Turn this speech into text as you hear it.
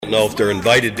don't know if they're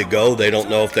invited to go. They don't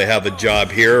know if they have a job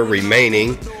here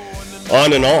remaining,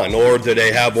 on and on. Or do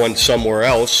they have one somewhere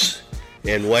else,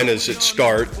 and when does it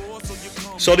start?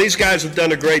 So these guys have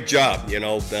done a great job.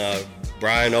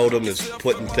 Brian Odom is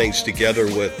putting things together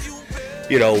with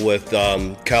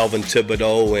Calvin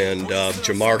Thibodeau and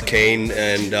Jamar Cain,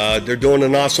 and they're doing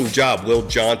an awesome job. Will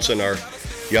Johnson, our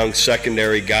young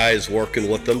secondary guy, is working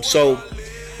with them. So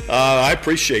I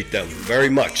appreciate them very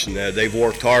much. And they've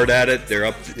worked hard at it. They're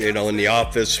up, in the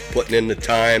office, putting in the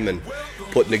time and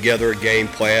putting together a game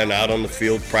plan, out on the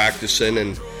field practicing.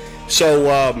 And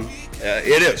so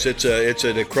it is. It's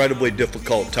an incredibly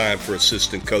difficult time for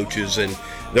assistant coaches, and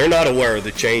they're not aware of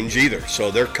the change either.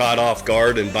 So they're caught off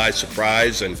guard and by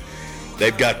surprise, and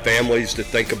they've got families to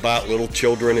think about, little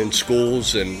children in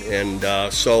schools, and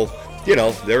so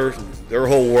their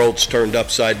whole world's turned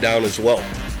upside down as well.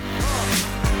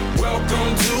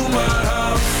 Welcome to my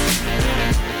house.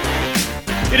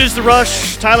 It is The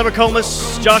Rush. Tyler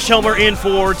McComas, Josh Helmer in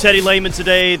for Teddy Lehman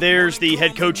today. There's the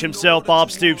head coach himself,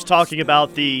 Bob Stoops, talking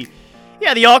about the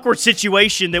awkward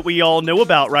situation that we all know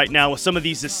about right now with some of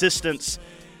these assistants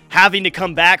having to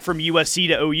come back from USC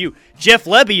to OU. Jeff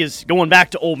Lebby is going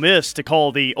back to Ole Miss to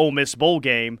call the Ole Miss Bowl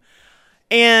game.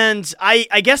 And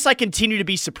I guess I continue to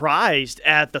be surprised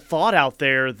at the thought out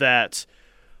there that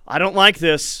I don't like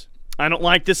this. I don't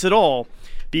like this at all,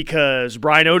 because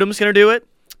Brian Odom's going to do it.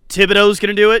 Thibodeau's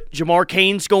going to do it. Jamar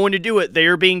Cain's going to do it. They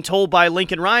are being told by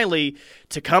Lincoln Riley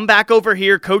to come back over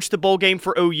here, coach the bowl game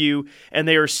for OU, and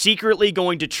they are secretly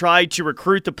going to try to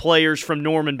recruit the players from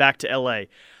Norman back to L.A.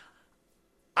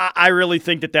 I really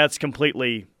think that's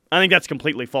completely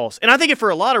false. And I think it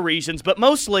for a lot of reasons, but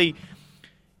mostly,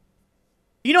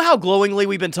 you know how glowingly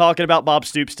we've been talking about Bob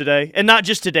Stoops today? And not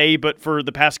just today, but for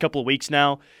the past couple of weeks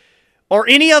now. Are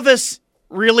any of us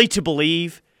really to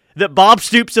believe that Bob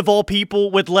Stoops, of all people,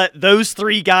 would let those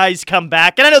three guys come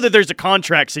back? And I know that there's a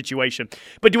contract situation,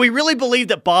 but do we really believe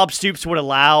that Bob Stoops would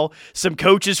allow some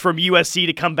coaches from USC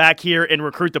to come back here and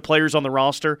recruit the players on the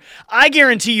roster? I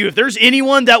guarantee you, if there's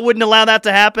anyone that wouldn't allow that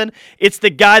to happen, it's the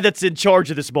guy that's in charge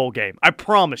of this bowl game. I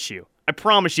promise you.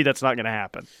 That's not going to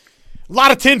happen. A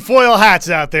lot of tinfoil hats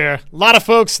out there. A lot of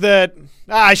folks that –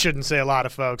 I shouldn't say a lot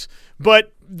of folks,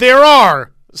 but there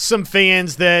are some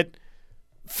fans that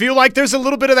feel like there's a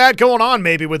little bit of that going on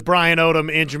maybe with Brian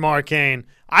Odom and Jamar Cain.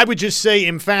 I would just say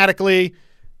emphatically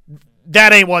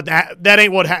that ain't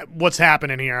what's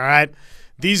happening here, all right?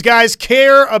 These guys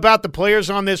care about the players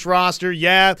on this roster.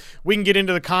 Yeah, we can get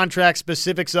into the contract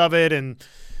specifics of it, and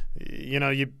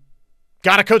you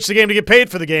got to coach the game to get paid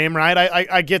for the game, right?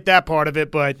 I get that part of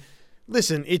it, but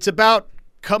listen, it's about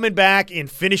coming back and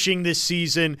finishing this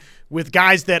season with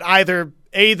guys that either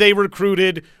A, they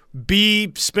recruited,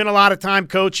 B, spent a lot of time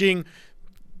coaching,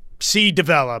 C,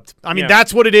 developed. I mean,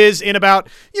 That's what it is. And about,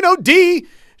 D,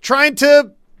 trying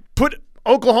to put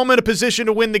Oklahoma in a position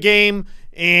to win the game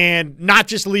and not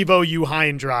just leave OU high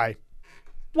and dry.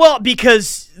 Well,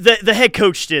 because the head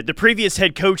coach did. The previous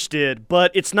head coach did.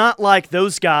 But it's not like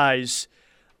those guys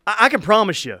 – I can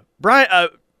promise you,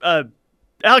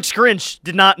 Alex Grinch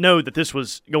did not know that this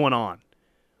was going on.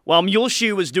 While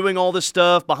Muleshoe was doing all this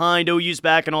stuff behind OU's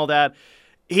back and all that,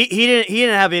 he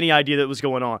didn't have any idea that was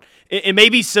going on. And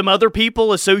maybe some other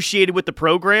people associated with the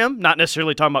program, not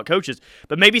necessarily talking about coaches,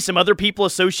 but maybe some other people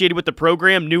associated with the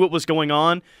program knew what was going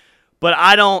on. But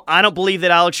I don't believe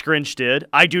that Alex Grinch did.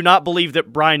 I do not believe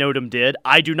that Brian Odom did.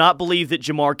 I do not believe that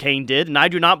Jamar Cain did. And I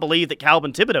do not believe that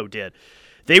Calvin Thibodeau did.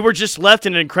 They were just left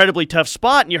in an incredibly tough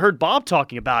spot, and you heard Bob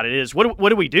talking about it, is what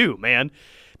do we do, man?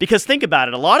 Because think about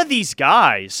it. A lot of these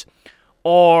guys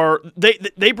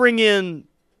they bring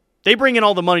in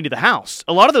all the money to the house.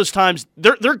 A lot of those times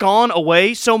they're gone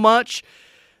away so much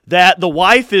that the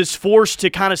wife is forced to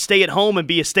kind of stay at home and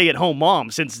be a stay-at-home mom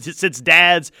since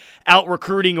dad's out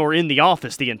recruiting or in the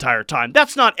office the entire time.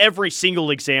 That's not every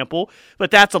single example, but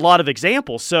that's a lot of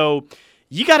examples. So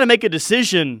you got to make a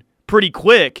decision pretty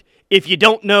quick if you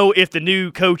don't know if the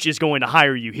new coach is going to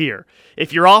hire you here.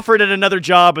 If you're offered at another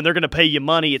job and they're going to pay you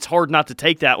money, it's hard not to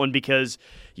take that one because,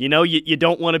 you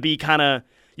don't want to be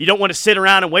you don't want to sit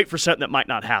around and wait for something that might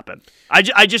not happen.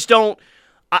 I just don't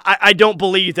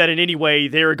believe that in any way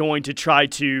they're going to try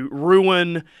to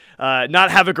ruin,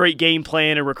 not have a great game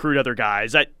plan and recruit other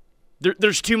guys.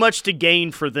 There's too much to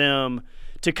gain for them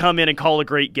to come in and call a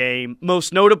great game.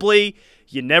 Most notably,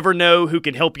 you never know who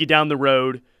can help you down the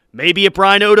road. Maybe if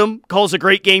Brian Odom calls a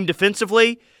great game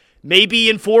defensively, maybe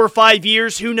in 4 or 5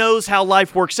 years, who knows how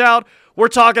life works out, we're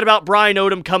talking about Brian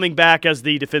Odom coming back as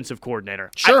the defensive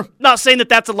coordinator. Sure. I'm not saying that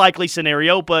that's a likely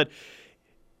scenario, but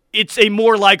it's a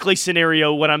more likely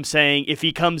scenario, what I'm saying, if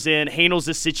he comes in, handles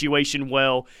this situation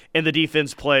well, and the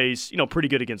defense plays, pretty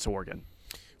good against Oregon.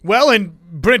 Well, and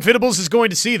Brent Venables is going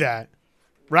to see that,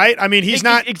 right? I mean, he's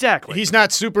not exactly. He's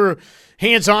not super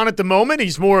hands-on at the moment.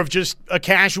 He's more of just a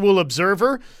casual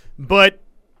observer, but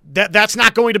that's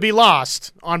not going to be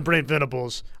lost on Brent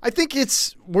Venables. I think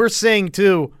it's worth saying,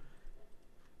 too,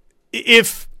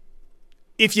 if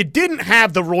you didn't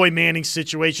have the Roy Manning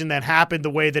situation that happened the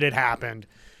way that it happened,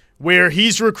 where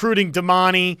he's recruiting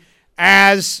Damani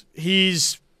and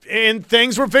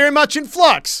things were very much in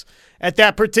flux at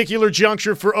that particular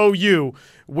juncture for OU,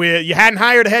 where you hadn't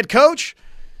hired a head coach,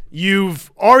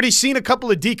 you've already seen a couple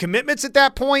of decommitments at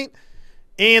that point,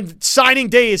 and signing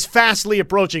day is fastly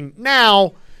approaching.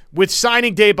 Now, with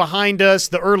signing day behind us,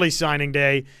 the early signing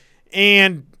day,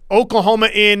 and Oklahoma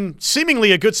in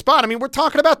seemingly a good spot. I mean, we're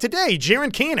talking about today.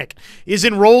 Jaren Kanak is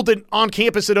enrolled on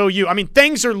campus at OU. I mean,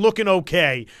 things are looking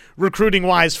okay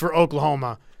recruiting-wise for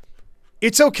Oklahoma.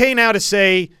 It's okay now to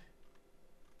say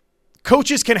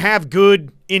coaches can have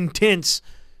good intents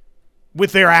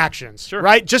with their actions, sure.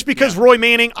 Right? Just because Roy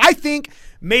Manning, I think,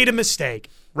 made a mistake,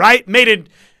 right? It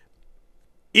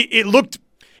looked...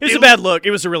 It was a bad look.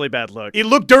 It was a really bad look. It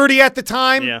looked dirty at the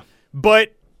time,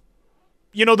 but...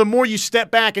 the more you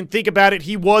step back and think about it,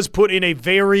 he was put in a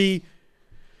very,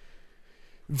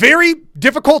 very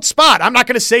difficult spot. I'm not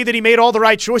going to say that he made all the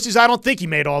right choices. I don't think he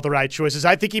made all the right choices.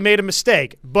 I think he made a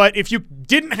mistake. But if you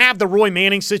didn't have the Roy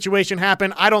Manning situation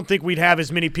happen, I don't think we'd have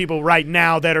as many people right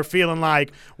now that are feeling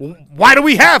like, why do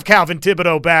we have Calvin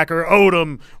Thibodeau back or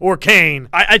Odom or Kane?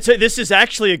 I'd say this is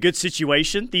actually a good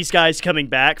situation. These guys coming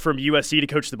back from USC to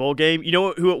coach the bowl game. You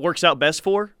know who it works out best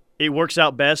for? It works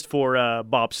out best for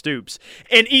Bob Stoops.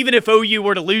 And even if OU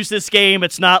were to lose this game,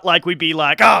 it's not like we'd be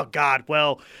like, oh, God,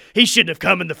 well, he shouldn't have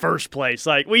come in the first place.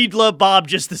 Like, we'd love Bob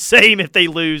just the same if they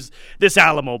lose this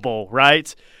Alamo Bowl,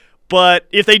 right? But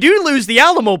if they do lose the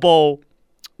Alamo Bowl,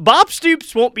 Bob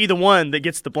Stoops won't be the one that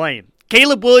gets the blame.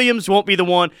 Caleb Williams won't be the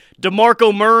one.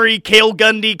 DeMarco Murray, Cale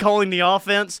Gundy calling the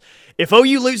offense. If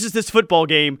OU loses this football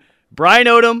game, Brian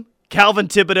Odom, Calvin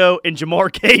Thibodeau, and Jamar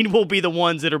Cain will be the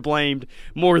ones that are blamed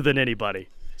more than anybody.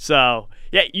 So,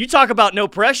 yeah, you talk about no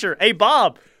pressure. Hey,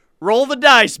 Bob, roll the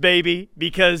dice, baby,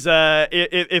 because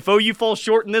if OU falls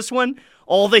short in this one,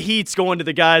 all the heat's going to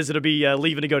the guys that'll be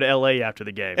leaving to go to L.A. after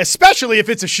the game. Especially if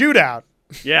it's a shootout.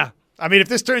 Yeah. I mean, if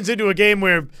this turns into a game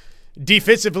where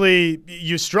defensively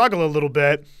you struggle a little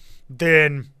bit,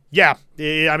 then – yeah,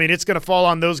 I mean, it's going to fall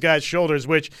on those guys' shoulders,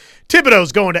 which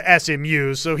Thibodeau's going to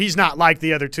SMU, so he's not like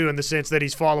the other two in the sense that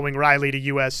he's following Riley to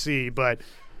USC, but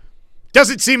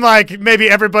doesn't seem like maybe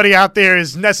everybody out there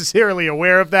is necessarily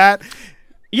aware of that.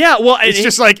 Yeah, well, it's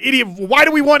just like, why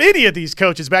do we want any of these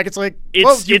coaches back? It's like,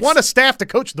 you want a staff to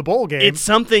coach the bowl game. It's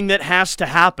something that has to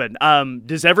happen.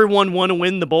 Does everyone want to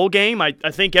win the bowl game? I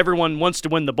think everyone wants to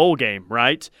win the bowl game,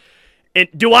 right? And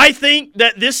do I think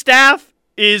that this staff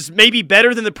is maybe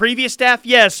better than the previous staff?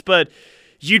 Yes, but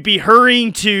you'd be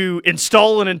hurrying to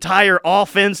install an entire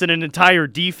offense and an entire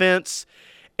defense,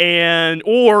 and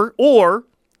or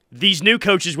these new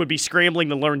coaches would be scrambling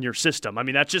to learn your system. I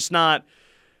mean, that's just not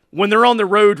when they're on the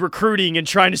road recruiting and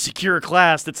trying to secure a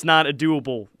class. It's not a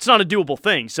doable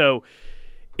thing. So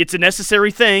it's a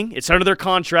necessary thing. It's under their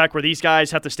contract where these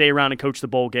guys have to stay around and coach the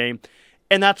bowl game,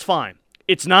 and that's fine.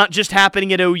 It's not just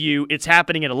happening at OU. It's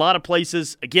happening at a lot of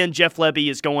places. Again, Jeff Lebby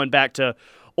is going back to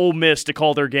Ole Miss to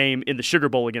call their game in the Sugar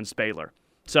Bowl against Baylor.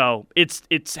 So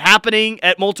it's happening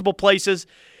at multiple places.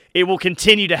 It will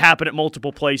continue to happen at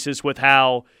multiple places with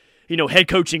how, head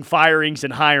coaching firings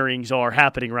and hirings are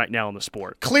happening right now in the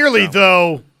sport. Clearly,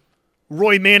 though,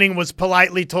 Roy Manning was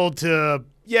politely told to,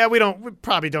 we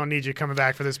probably don't need you coming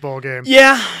back for this bowl game.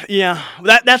 Yeah.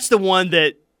 That's the one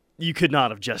that you could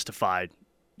not have justified,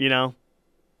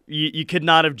 You could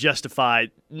not have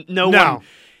justified. No one,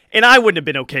 and I wouldn't have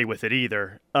been okay with it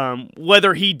either.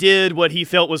 Whether he did what he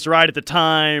felt was right at the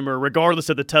time, or regardless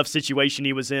of the tough situation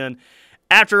he was in,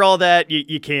 after all that,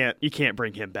 you can't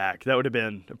bring him back. That would have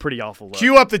been a pretty awful look.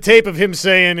 Cue up the tape of him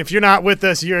saying, "If you're not with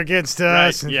us, you're against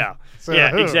us." Right.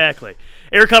 Yeah, exactly.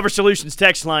 Air Cover Solutions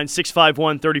text line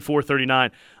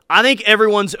 651-3439. I think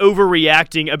everyone's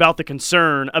overreacting about the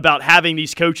concern about having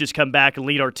these coaches come back and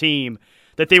lead our team,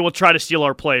 that they will try to steal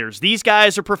our players. These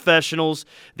guys are professionals.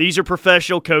 These are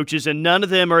professional coaches, and none of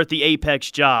them are at the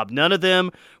apex job. None of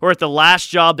them are at the last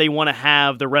job they want to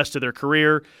have the rest of their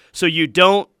career. So you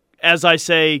don't, as I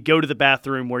say, go to the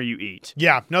bathroom where you eat.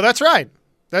 Yeah, no, that's right.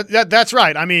 That's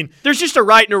right. I mean, there's just a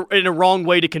right and a wrong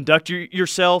way to conduct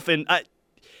yourself, and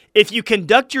if you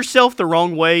conduct yourself the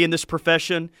wrong way in this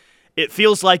profession, it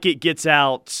feels like it gets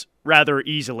out rather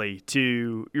easily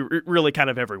to really kind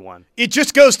of everyone. It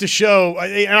just goes to show,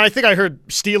 and I think I heard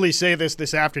Steely say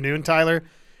this afternoon, Tyler,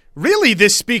 really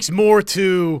this speaks more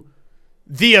to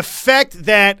the effect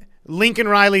that Lincoln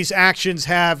Riley's actions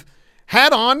have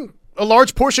had on a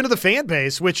large portion of the fan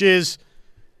base, which is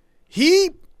he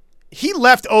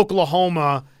left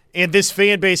Oklahoma and this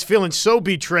fan base feeling so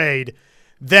betrayed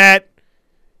that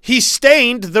he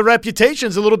stained the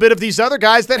reputations a little bit of these other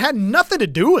guys that had nothing to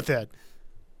do with it.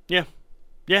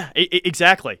 Yeah,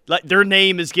 exactly. Like their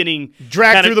name is getting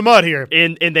dragged through the mud here,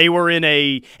 and they were in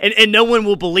and no one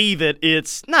will believe it.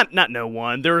 It's not no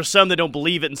one. There are some that don't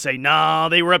believe it and say, "Nah,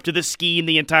 they were up to this scheme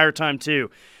the entire time too."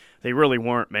 They really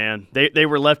weren't, man. They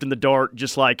were left in the dark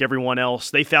just like everyone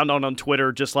else. They found out on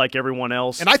Twitter just like everyone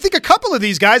else. And I think a couple of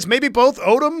these guys, maybe both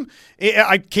Odom,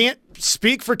 I can't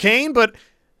speak for Kane, but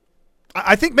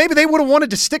I think maybe they would have wanted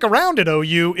to stick around at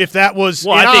OU if that was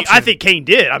an option. I think Kane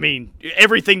did. I mean,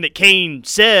 everything that Kane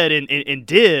said and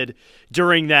did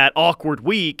during that awkward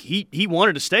week, he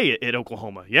wanted to stay at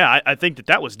Oklahoma. Yeah, I think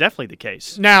that was definitely the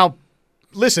case. Now,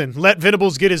 listen, let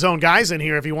Venables get his own guys in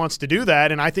here if he wants to do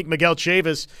that, and I think Miguel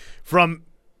Chavis, from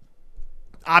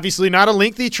obviously not a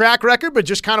lengthy track record, but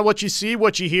just kind of what you see,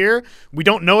 what you hear. We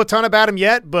don't know a ton about him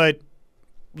yet, but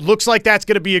looks like that's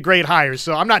going to be a great hire.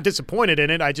 So I'm not disappointed in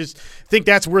it. I just think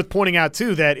that's worth pointing out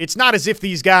too, that it's not as if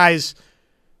these guys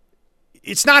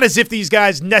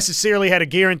necessarily had a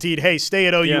guaranteed, hey, stay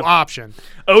at OU option.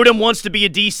 Odom wants to be a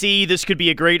DC. This could be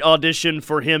a great audition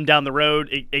for him down the road.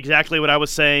 Exactly what I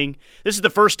was saying. This is the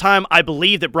first time I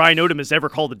believe that Brian Odom has ever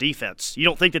called the defense. You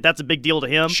don't think that that's a big deal to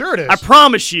him? Sure it is. I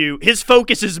promise you, his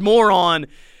focus is more on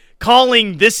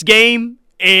calling this game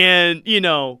and,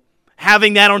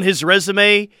 having that on his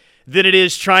resume than it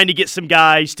is trying to get some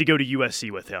guys to go to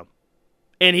USC with him.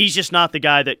 And he's just not the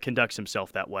guy that conducts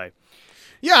himself that way.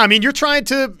 Yeah, I mean, you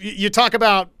talk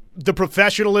about the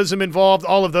professionalism involved,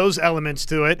 all of those elements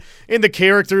to it, and the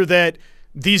character that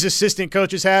these assistant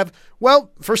coaches have. Well,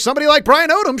 for somebody like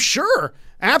Brian Odom, sure.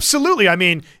 Absolutely. I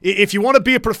mean, if you want to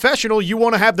be a professional, you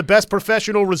want to have the best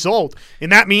professional result.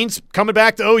 And that means coming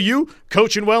back to OU,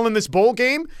 coaching well in this bowl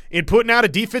game, and putting out a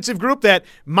defensive group that,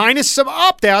 minus some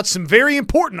opt-outs, some very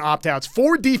important opt-outs,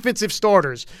 4 defensive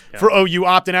starters for OU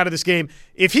opting out of this game.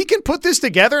 If he can put this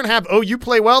together and have OU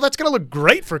play well, that's going to look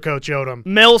great for Coach Odom.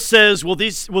 Mel says, will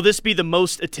this be the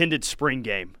most attended spring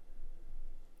game?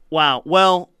 Wow.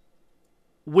 Well,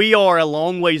 we are a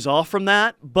long ways off from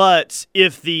that, but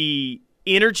if the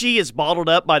energy is bottled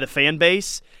up by the fan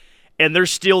base and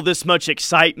there's still this much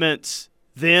excitement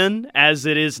then as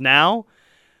it is now,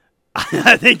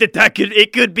 I think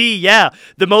it could be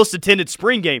the most attended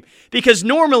spring game, because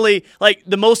normally like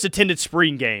the most attended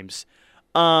spring games,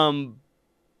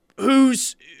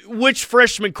 which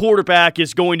freshman quarterback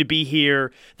is going to be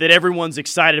here that everyone's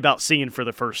excited about seeing for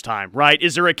the first time, right?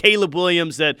 Is there a Caleb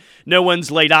Williams that no one's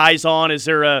laid eyes on? Is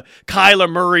there a Kyler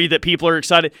Murray that people are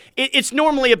excited? It's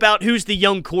normally about who's the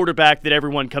young quarterback that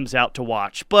everyone comes out to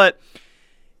watch. But,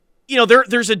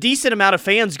 there's a decent amount of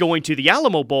fans going to the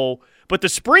Alamo Bowl, but the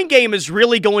spring game is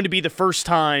really going to be the first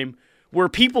time where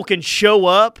people can show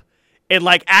up and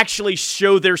actually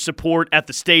show their support at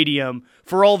the stadium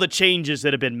for all the changes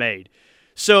that have been made.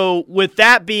 So with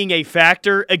that being a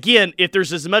factor, again, if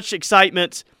there's as much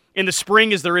excitement in the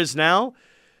spring as there is now,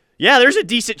 there's a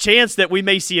decent chance that we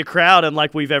may see a crowd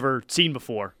unlike we've ever seen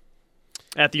before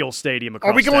at the old stadium across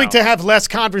town. Are we going town. to have less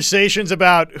conversations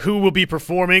about who will be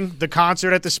performing the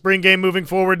concert at the spring game moving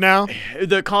forward now?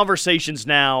 The conversations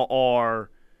now are,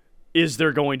 is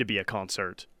there going to be a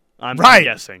concert? I'm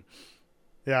guessing.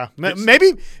 Yeah,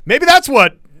 maybe that's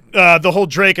what the whole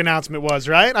Drake announcement was,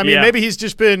 right? I mean, maybe he's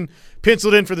just been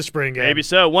penciled in for the spring game. Maybe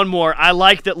so. One more. I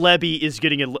like that Lebby is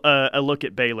getting a look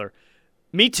at Baylor.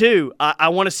 Me too. I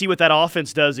want to see what that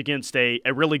offense does against a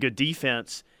really good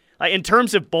defense. In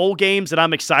terms of bowl games that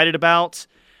I'm excited about,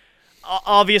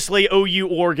 obviously OU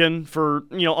Oregon for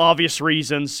obvious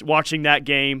reasons, watching that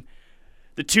game.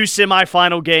 The 2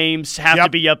 semifinal games have to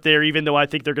be up there, even though I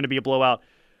think they're going to be a blowout.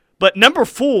 But number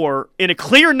 4, in a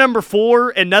clear number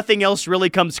 4, and nothing else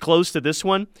really comes close to this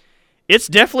one, it's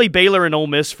definitely Baylor and Ole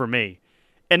Miss for me.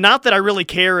 And not that I really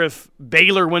care if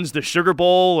Baylor wins the Sugar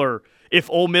Bowl or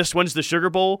if Ole Miss wins the Sugar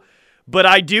Bowl, but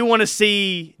I do want to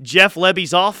see Jeff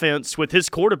Lebby's offense with his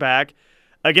quarterback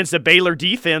against a Baylor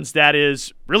defense that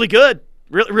is really good,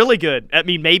 really good. I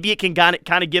mean, maybe it can kind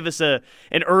of give us an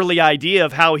early idea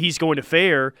of how he's going to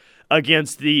fare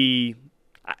against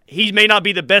he may not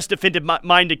be the best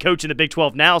defensive-minded coach in the Big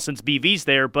 12 now since BV's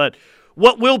there, but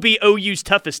what will be OU's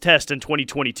toughest test in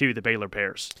 2022, the Baylor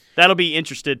Bears. That'll be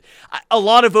interesting. A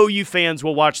lot of OU fans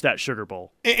will watch that Sugar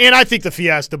Bowl. And I think the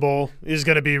Fiesta Bowl is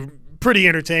going to be pretty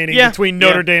entertaining between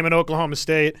Notre Dame and Oklahoma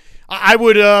State. I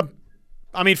would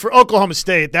for Oklahoma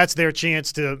State, that's their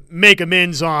chance to make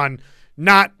amends on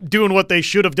not doing what they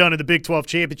should have done in the Big 12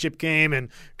 championship game and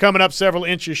coming up several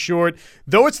inches short.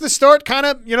 Though it's the start kind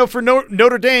of, for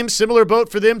Notre Dame, similar boat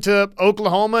for them to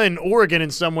Oklahoma and Oregon in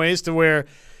some ways, to where,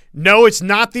 no, it's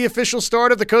not the official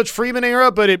start of the Coach Freeman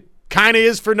era, but it kind of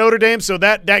is for Notre Dame, so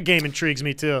that game intrigues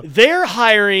me too. Their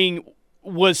hiring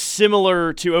was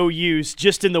similar to OU's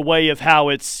just in the way of how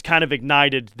it's kind of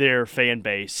ignited their fan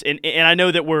base. And I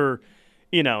know that we're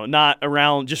not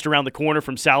around the corner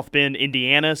from South Bend,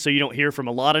 Indiana, so you don't hear from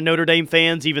a lot of Notre Dame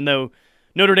fans, even though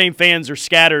Notre Dame fans are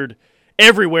scattered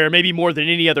everywhere, maybe more than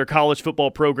any other college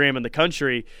football program in the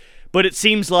country. But it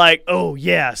seems like, oh,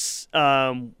 yes,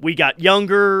 we got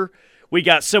younger, we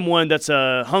got someone that's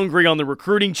hungry on the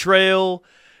recruiting trail.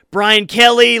 Brian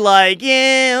Kelly,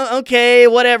 okay,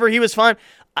 whatever, he was fine.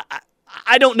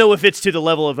 I don't know if it's to the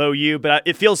level of OU, but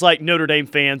it feels like Notre Dame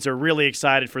fans are really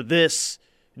excited for this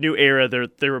new era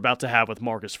they're about to have with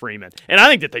Marcus Freeman. And I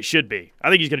think that they should be. I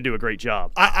think he's going to do a great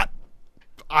job.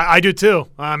 I do too.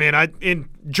 I mean, in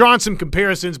drawing some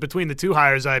comparisons between the two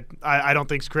hires, I don't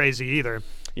think it's crazy either.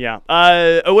 Yeah.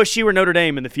 OSU or Notre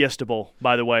Dame in the Fiesta Bowl,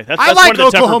 by the way. That's I like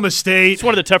Oklahoma State. It's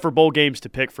one of the tougher bowl games to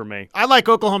pick for me. I like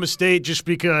Oklahoma State just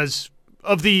because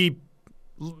of the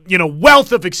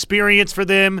wealth of experience for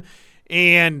them,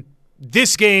 and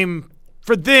this game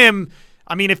for them.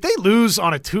 I mean, if they lose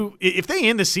if they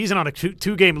end the season on a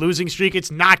two-game losing streak,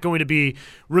 it's not going to be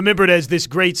remembered as this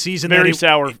great season. Very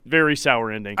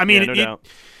sour ending. I mean, no doubt.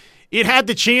 It had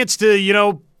the chance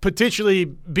to, potentially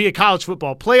be a college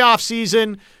football playoff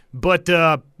season, but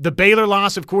the Baylor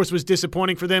loss, of course, was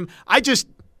disappointing for them.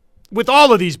 With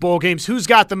all of these bowl games, who's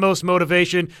got the most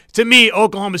motivation? To me,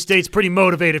 Oklahoma State's pretty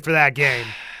motivated for that game.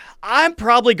 I'm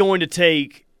probably going to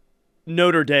take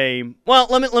Notre Dame. Well,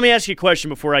 let me ask you a question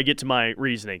before I get to my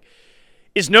reasoning.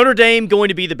 Is Notre Dame going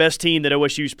to be the best team that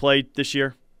OSU's played this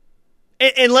year?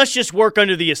 And let's just work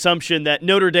under the assumption that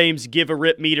Notre Dame's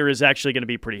give-a-rip meter is actually going to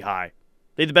be pretty high.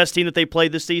 They the best team that they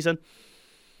played this season?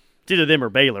 It's either them or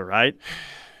Baylor, right?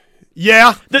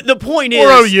 Yeah. The point is,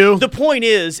 or OU. The point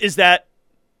is that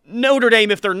Notre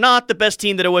Dame, if they're not the best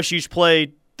team that OSU's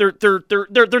played, they're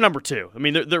number two. I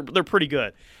mean, they're pretty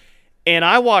good. And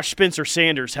I watched Spencer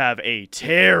Sanders have a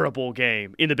terrible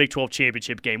game in the Big 12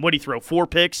 championship game. What did he throw? 4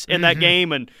 picks in that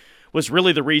game, and was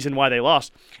really the reason why they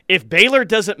lost. If Baylor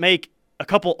doesn't make a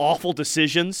couple awful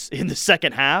decisions in the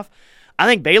second half, I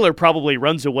think Baylor probably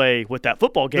runs away with that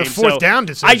football game. The fourth down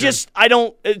decision. I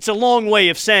don't. It's a long way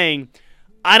of saying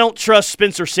I don't trust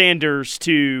Spencer Sanders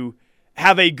to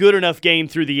have a good enough game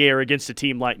through the air against a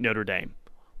team like Notre Dame.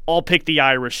 I'll pick the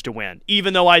Irish to win,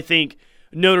 even though I think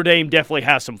Notre Dame definitely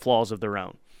has some flaws of their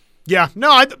own. Yeah,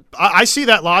 no, I see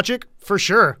that logic for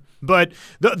sure. But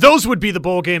those would be the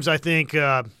bowl games, I think,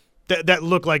 that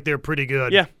look like they're pretty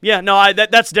good. Yeah. No,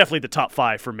 that's definitely the top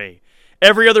 5 for me.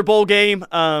 Every other bowl game.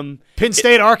 Penn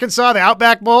State, Arkansas, the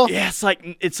Outback Bowl. Yeah,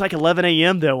 it's like 11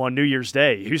 a.m. though on New Year's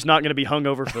Day. Who's not going to be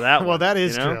hungover for that one? Well, that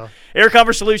is true. Air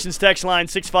Comfort Solutions text line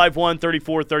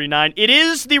 651-3439. It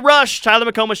is The Rush.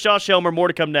 Tyler McComas, Josh Helmer. More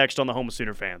to come next on the Home of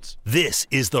Sooner Fans. This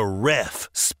is the Ref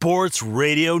Sports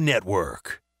Radio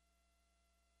Network.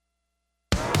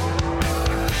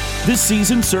 This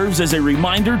season serves as a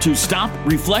reminder to stop,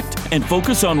 reflect, and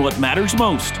focus on what matters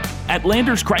most. At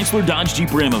Landers Chrysler Dodge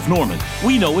Jeep Ram of Norman,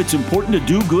 we know it's important to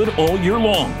do good all year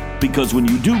long. Because when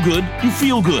you do good, you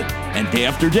feel good. And day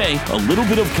after day, a little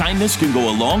bit of kindness can go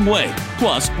a long way.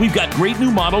 Plus, we've got great new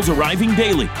models arriving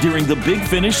daily during the Big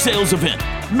Finish sales event.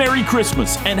 Merry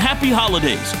Christmas and Happy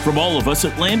Holidays from all of us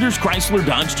at Landers Chrysler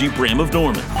Dodge Jeep Ram of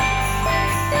Norman.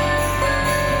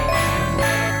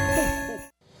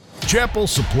 Chappell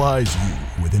supplies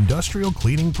you with industrial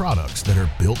cleaning products that are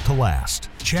built to last.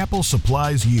 Chappell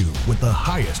supplies you with the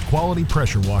highest quality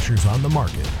pressure washers on the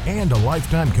market and a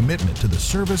lifetime commitment to the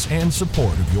service and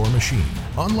support of your machine.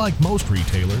 Unlike most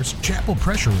retailers, Chappell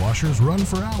pressure washers run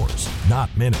for hours, not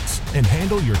minutes, and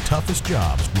handle your toughest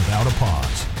jobs without a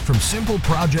pause. From simple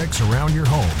projects around your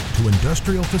home to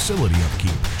industrial facility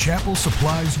upkeep, Chappell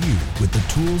supplies you with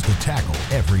the tools to tackle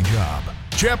every job.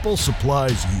 Chappell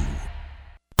supplies you.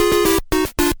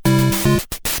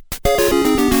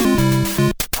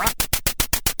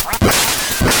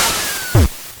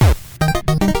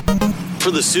 For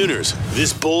the Sooners,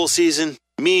 this bowl season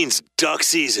means duck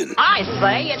season. I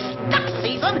say it's duck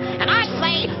season, and I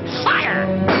say fire!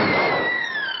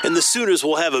 and the Sooners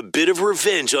will have a bit of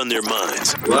revenge on their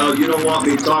minds. Well, you don't want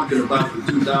me talking about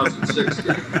the 2006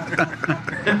 game.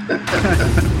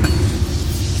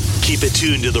 Keep it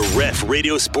tuned to the Ref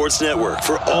Radio Sports Network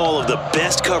for all of the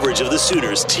best coverage of the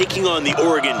Sooners taking on the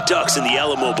Oregon Ducks in the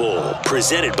Alamo Bowl.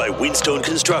 Presented by Windstone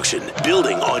Construction.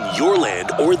 Building on your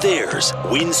land or theirs.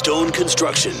 Windstone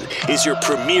Construction is your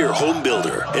premier home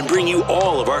builder and bring you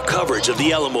all of our coverage of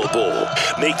the Alamo Bowl.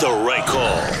 Make the right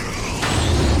call.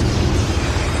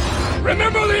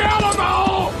 Remember the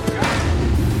Alamo!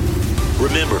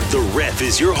 Remember, the Ref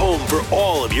is your home for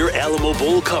all of your Alamo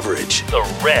Bowl coverage. The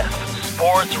Ref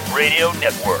Sports Radio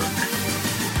Network.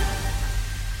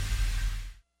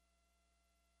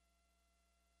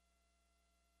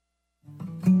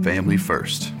 Family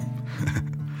first.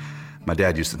 My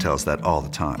dad used to tell us that all the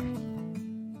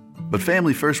time. But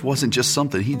family first wasn't just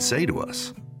something he'd say to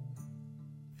us.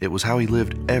 It was how he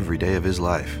lived every day of his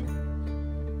life.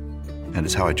 And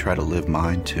it's how I try to live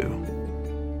mine too.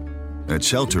 At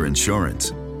Shelter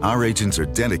Insurance, our agents are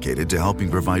dedicated to helping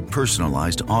provide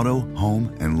personalized auto,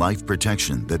 home, and life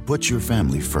protection that puts your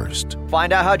family first.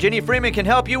 Find out how Jenny Freeman can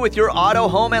help you with your auto,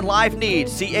 home, and life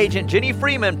needs. See Agent Jenny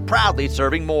Freeman, proudly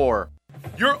serving more.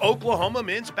 Your Oklahoma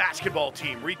men's basketball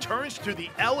team returns to the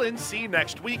LNC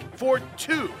next week for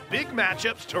 2 big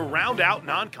matchups to round out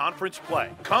non-conference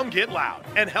play. Come get loud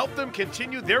and help them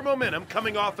continue their momentum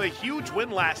coming off a huge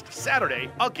win last Saturday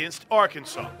against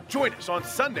Arkansas. Join us on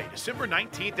Sunday, December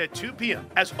 19th at 2 p.m.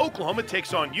 as Oklahoma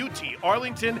takes on UT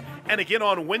Arlington, and again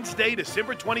on Wednesday,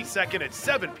 December 22nd at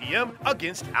 7 p.m.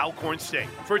 against Alcorn State.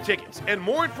 For tickets and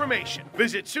more information,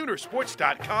 visit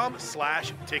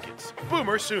Soonersports.com/tickets.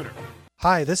 Boomer Sooner.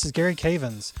 Hi, this is Gary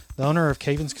Cavens, the owner of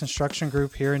Cavens Construction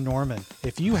Group here in Norman.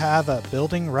 If you have a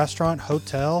building, restaurant,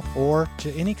 hotel, or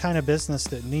any kind of business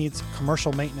that needs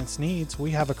commercial maintenance needs, we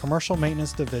have a commercial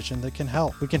maintenance division that can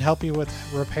help. We can help you with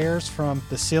repairs from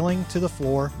the ceiling to the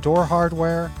floor, door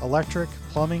hardware, electric,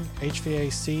 plumbing,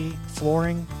 HVAC,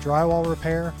 flooring, drywall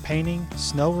repair, painting,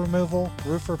 snow removal,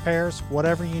 roof repairs,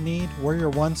 whatever you need, we're your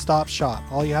one-stop shop.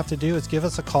 All you have to do is give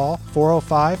us a call,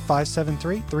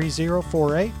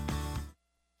 405-573-3048.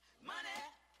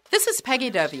 This is Peggy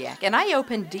Doviak, and I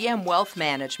opened DM Wealth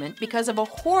Management because of a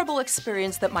horrible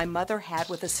experience that my mother had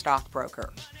with a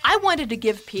stockbroker. I wanted to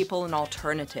give people an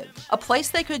alternative, a place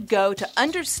they could go to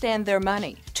understand their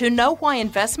money, to know why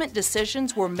investment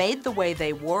decisions were made the way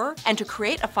they were, and to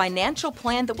create a financial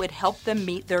plan that would help them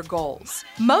meet their goals.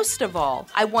 Most of all,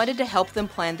 I wanted to help them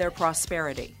plan their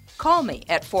prosperity. Call me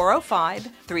at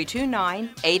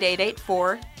 405-329-8884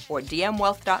 or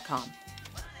dmwealth.com.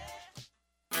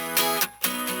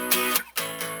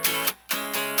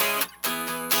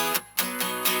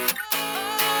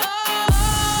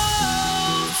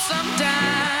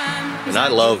 And I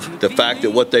love the fact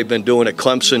that what they've been doing at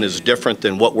Clemson is different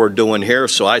than what we're doing here.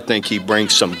 So I think he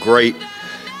brings some great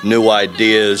new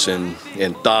ideas and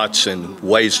thoughts and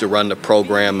ways to run the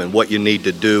program and what you need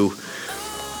to do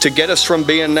to get us from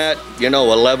being that,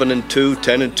 11-2,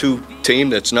 10-2 team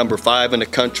that's number 5 in the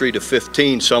country to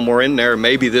 15, somewhere in there.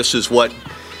 Maybe this is what,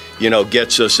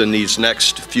 gets us in these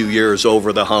next few years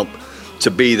over the hump to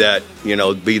be that,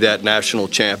 be that national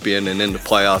champion and in the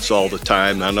playoffs all the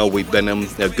time. I know we've been in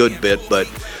a good bit, but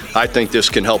I think this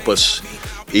can help us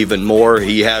even more.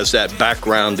 He has that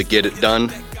background to get it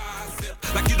done.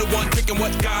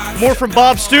 More from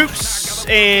Bob Stoops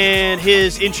and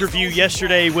his interview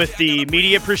yesterday with the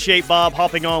media. Appreciate Bob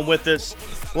hopping on with us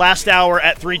last hour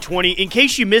at 3:20. In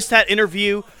case you missed that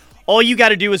interview, all you got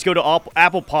to do is go to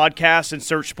Apple Podcasts and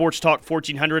search Sports Talk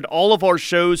 1400. All of our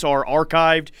shows are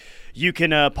archived. You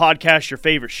can podcast your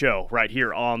favorite show right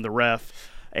here on the Ref.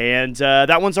 And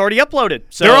that one's already uploaded.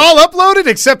 So. They're all uploaded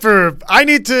except for I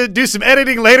need to do some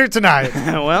editing later tonight.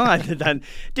 Well, I did that.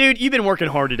 Dude, you've been working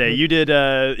hard today. You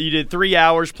did 3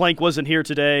 hours. Plank wasn't here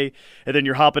today, and then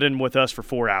you're hopping in with us for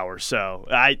 4 hours. So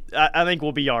I think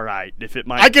we'll be all right. If it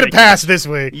might, I get a pass this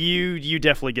week. You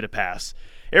definitely get a pass.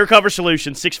 Air Cover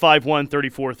Solutions,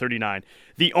 651-3439.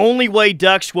 The only way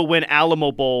Ducks will win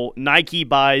Alamo Bowl, Nike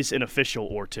buys an official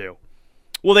or two.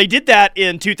 Well, they did that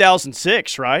in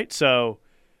 2006, right? So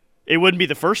it wouldn't be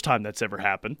the first time that's ever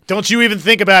happened. Don't you even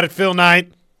think about it, Phil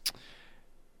Knight.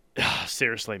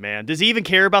 Seriously, man. Does he even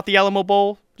care about the Alamo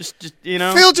Bowl? Just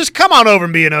Phil, just come on over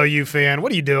and be an OU fan.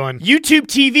 What are you doing? YouTube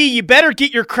TV, you better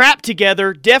get your crap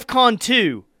together. DEFCON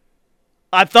 2.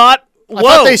 I thought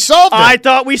they solved it. I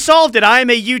thought we solved it. I am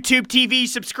a YouTube TV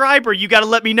subscriber. You got to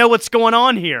let me know what's going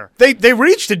on here. They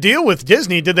reached a deal with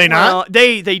Disney, did they not? Well,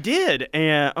 they did.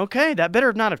 And okay, that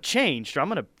better not have changed, or I'm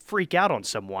going to freak out on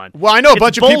someone. Well, I know a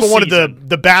bunch of people wanted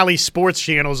the Bally sports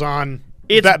channels on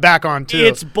back on too.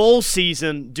 It's bowl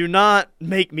season. Do not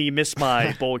make me miss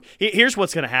my bowl. Here's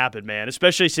what's going to happen, man,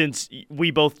 especially since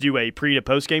we both do a pre- to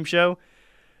post-game show.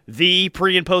 The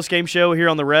pre- and post-game show here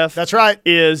on the Ref. That's right.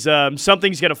 Is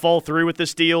something's going to fall through with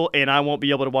this deal, and I won't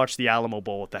be able to watch the Alamo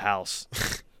Bowl at the house.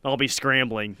 I'll be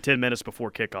scrambling 10 minutes before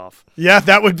kickoff. Yeah,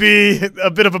 that would be a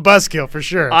bit of a buzzkill for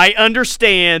sure. I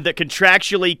understand that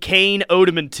contractually Kane,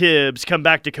 Odom, and Tibbs come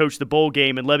back to coach the bowl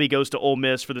game, and Levy goes to Ole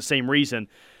Miss for the same reason.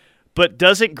 But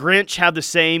doesn't Grinch have the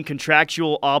same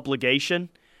contractual obligation?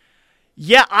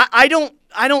 Yeah, I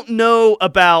don't know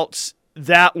about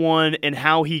that one and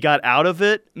how he got out of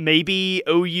it. Maybe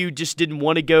OU just didn't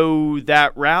want to go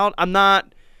that route. I'm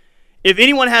not. If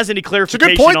anyone has any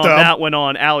clarification on that one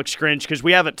on Alex Grinch, because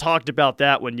we haven't talked about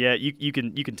that one yet, you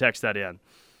can text that in.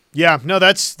 Yeah, no,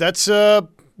 that's a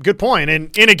good point.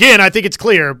 And again, I think it's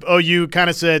clear. OU kind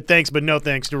of said thanks, but no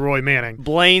thanks to Roy Manning.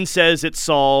 Blaine says it's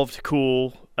solved.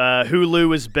 Cool.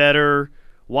 Hulu is better.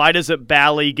 Why doesn't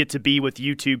Bally get to be with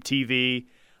YouTube TV?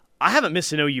 I haven't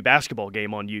missed an OU basketball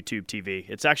game on YouTube TV.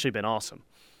 It's actually been awesome.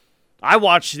 I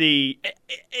watched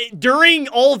during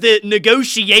all the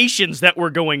negotiations that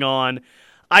were going on,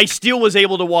 I still was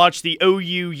able to watch the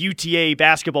OU UTA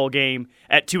basketball game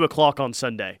at 2 o'clock on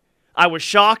Sunday. I was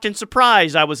shocked and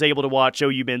surprised I was able to watch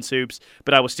OU men's hoops,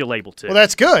 but I was still able to. Well,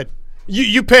 that's good.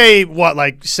 You pay, what,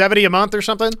 like $70 a month or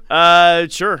something?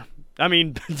 Sure. I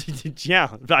mean,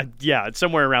 yeah, it's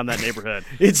somewhere around that neighborhood.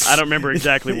 I don't remember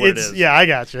exactly what it is. Yeah, I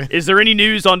got you. Is there any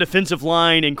news on defensive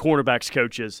line and cornerbacks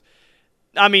coaches?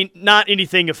 I mean, not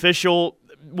anything official.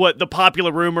 What the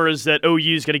popular rumor is that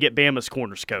OU is going to get Bama's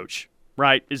corners coach,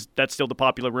 right? Is that still the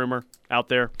popular rumor out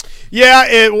there?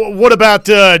 Yeah. What about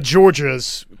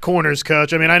Georgia's corners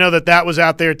coach? I mean, I know that was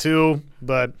out there too,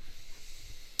 but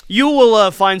you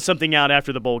will find something out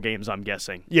after the bowl games, I'm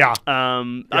guessing. Yeah.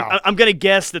 I'm going to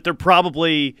guess that they're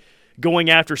probably going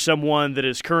after someone that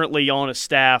is currently on a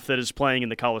staff that is playing in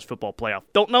the college football playoff.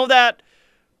 Don't know that.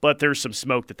 But there's some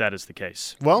smoke that is the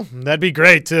case. Well, that'd be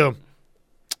great, too.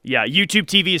 Yeah, YouTube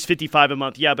TV is $55 a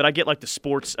month. Yeah, but I get like the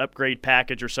sports upgrade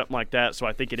package or something like that, so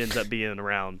I think it ends up being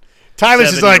around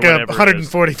Tyler's is like $145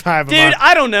 a month. Dude,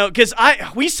 I don't know, because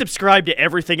we subscribe to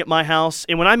everything at my house,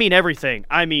 and when I mean everything,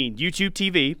 I mean YouTube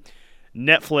TV,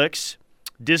 Netflix,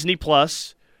 Disney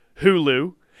Plus,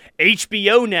 Hulu,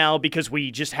 HBO now because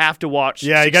we just have to watch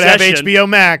Succession. You got to have HBO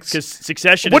Max. Because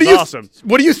Succession is awesome.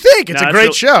 What do you think? It's a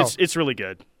great show. It's really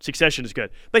good. Succession is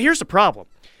good. But here's the problem,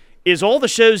 is all the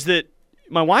shows that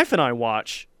my wife and I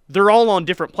watch, they're all on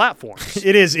different platforms.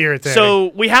 It is irritating.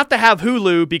 So we have to have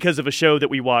Hulu because of a show that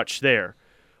we watch there.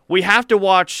 We have to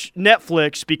watch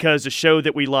Netflix because a show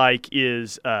that we like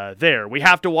is there. We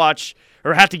have to watch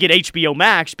or have to get HBO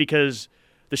Max because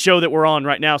the show that we're on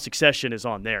right now, Succession, is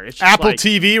on there. It's just Apple like,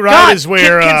 TV, right, God, is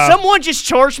where... Can someone just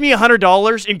charge me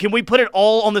 $100, and can we put it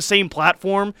all on the same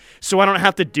platform so I don't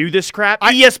have to do this crap?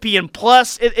 ESPN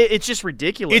Plus, it's just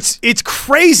ridiculous. It's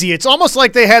crazy. It's almost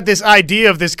like they had this idea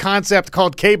of this concept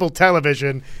called cable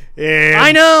television. And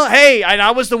I know. Hey,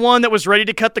 I was the one that was ready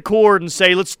to cut the cord and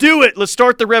say, let's do it. Let's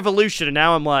start the revolution. And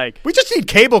now I'm like... We just need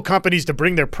cable companies to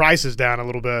bring their prices down a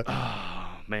little bit.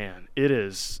 Oh, man.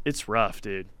 It's rough,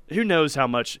 dude. Who knows how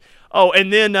much? Oh,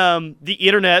 and then the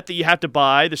internet that you have to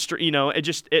buy, it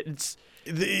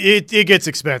gets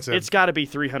expensive. It's got to be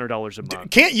 $300 a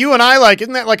month. Can't you and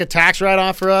isn't that like a tax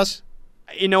write-off for us?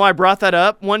 I brought that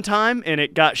up one time and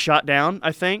it got shot down,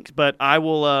 I think, but I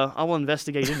will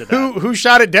investigate into that. Who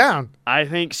shot it down? I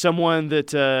think someone that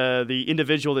the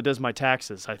individual that does my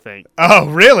taxes, I think. Oh,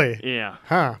 really? Yeah.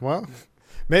 Huh. Well,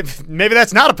 maybe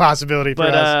that's not a possibility for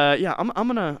us. But yeah, I'm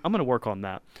gonna work on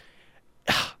that.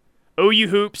 OU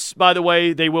Hoops, by the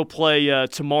way, they will play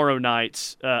tomorrow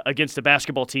night against a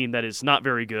basketball team that is not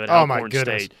very good. Oh, my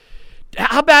goodness. State.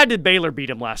 How bad did Baylor beat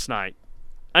them last night?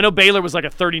 I know Baylor was like a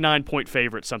 39-point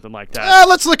favorite, something like that.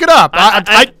 Let's look it up.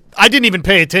 I didn't even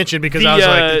pay attention because I was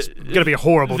like, it's going to be a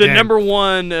horrible game. The number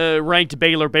one ranked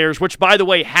Baylor Bears, which, by the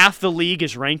way, half the league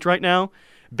is ranked right now.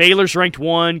 Baylor's ranked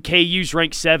 1, KU's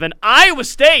ranked 7. Iowa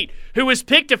State, who was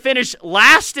picked to finish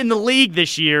last in the league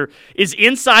this year, is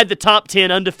inside the top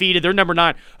 10 undefeated. They're number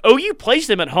 9. OU plays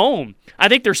them at home. I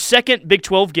think their second Big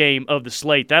 12 game of the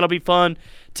slate. That'll be fun.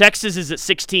 Texas is at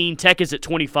 16, Tech is at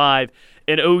 25,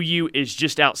 and OU is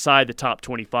just outside the top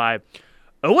 25.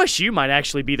 OSU might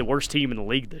actually be the worst team in the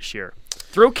league this year.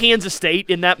 Throw Kansas State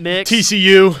in that mix.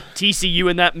 TCU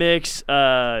in that mix.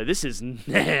 This is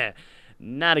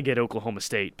not a good Oklahoma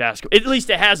State basketball. At least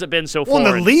it hasn't been so far.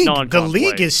 Well, the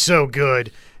league is so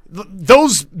good.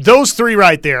 Those three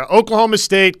right there, Oklahoma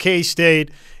State,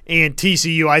 K-State, and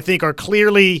TCU, I think are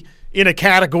clearly in a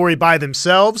category by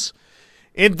themselves.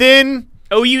 And then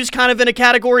OU's kind of in a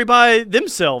category by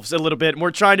themselves a little bit, and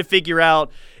we're trying to figure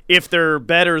out if they're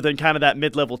better than kind of that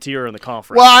mid-level tier in the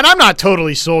conference. Well, and I'm not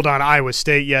totally sold on Iowa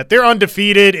State yet. They're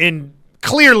undefeated and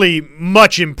clearly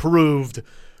much improved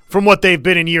from what they've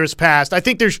been in years past. I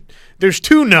think there's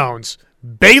two knowns.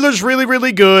 Baylor's really,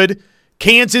 really good.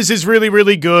 Kansas is really,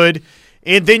 really good.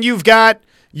 And then you've got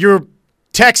your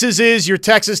Texas, your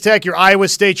Texas Tech, your Iowa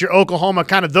State, your Oklahoma,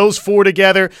 kind of those four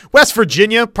together. West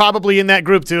Virginia probably in that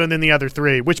group too, and then the other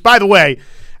three, which, by the way,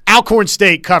 Alcorn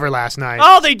State covered last night.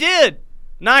 Oh, they did.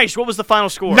 Nice. What was the final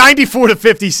score?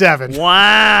 94-57.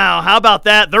 Wow. How about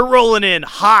that? They're rolling in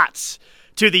hot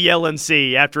to the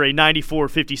LNC after a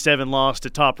 94-57 loss to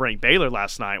top-ranked Baylor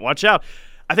last night. Watch out.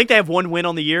 I think they have one win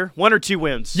on the year. 1 or 2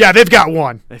 wins. Yeah, they've got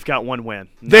one. They've got one win.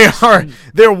 Nice.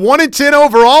 They're 1-10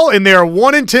 overall, and they're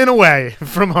 1-10 away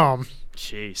from home.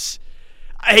 Jeez.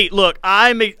 Hey, look,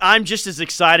 I'm just as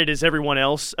excited as everyone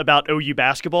else about OU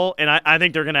basketball, and I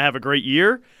think they're going to have a great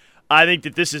year. I think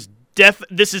that this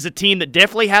is a team that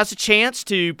definitely has a chance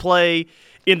to play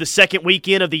in the second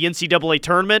weekend of the NCAA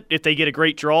tournament if they get a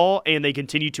great draw and they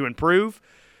continue to improve.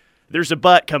 There's a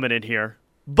but coming in here.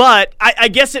 But I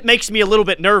guess it makes me a little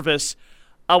bit nervous.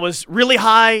 I was really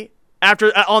high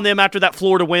on them after that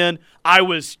Florida win. I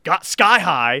got sky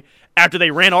high after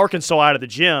they ran Arkansas out of the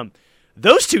gym.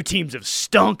 Those two teams have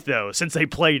stunk, though, since they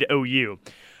played OU.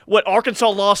 Arkansas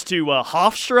lost to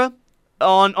Hofstra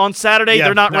on Saturday. Yeah,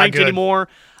 they're not ranked good anymore.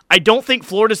 I don't think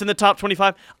Florida's in the top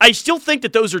 25. I still think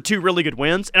that those are two really good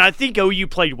wins, and I think OU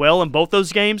played well in both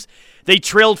those games. They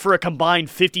trailed for a combined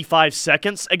 55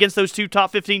 seconds against those two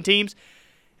top 15 teams.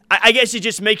 I guess it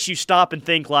just makes you stop and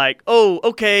think like, oh,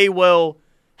 okay, well,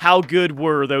 how good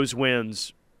were those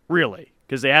wins really?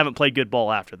 Because they haven't played good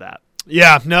ball after that.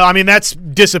 Yeah, no, I mean, that's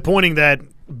disappointing that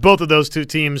both of those two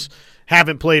teams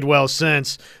haven't played well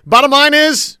since. Bottom line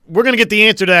is, we're going to get the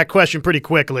answer to that question pretty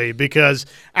quickly because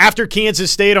after Kansas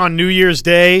State on New Year's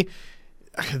Day,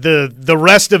 the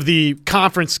rest of the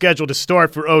conference schedule to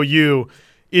start for OU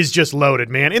is just loaded,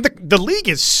 man. And the league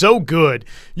is so good.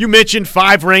 You mentioned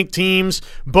 5 ranked teams.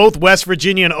 Both West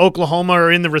Virginia and Oklahoma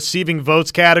are in the receiving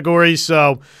votes category.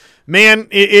 So, man,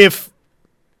 if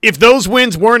those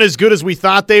wins weren't as good as we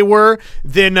thought they were,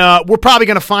 then we're probably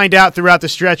going to find out throughout the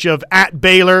stretch of at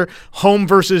Baylor, home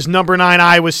versus number 9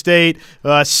 Iowa State,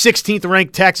 16th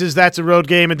ranked Texas, that's a road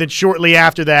game, and then shortly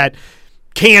after that,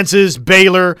 Kansas,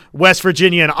 Baylor, West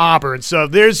Virginia, and Auburn. So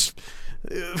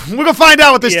we're going to find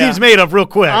out what this team's made of real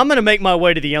quick. I'm going to make my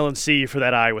way to the LNC for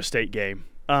that Iowa State game.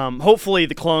 Hopefully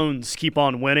the Clones keep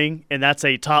on winning, and that's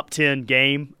a top 10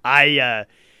 game.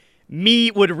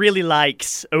 Me would really like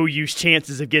OU's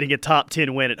chances of getting a top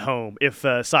 10 win at home if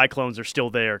Cyclones are still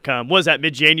there. Was that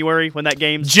mid-January when that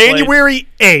game's January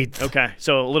 8th. Okay,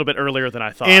 so a little bit earlier than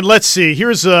I thought. And let's see,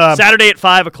 here's Saturday at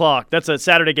 5 o'clock. That's a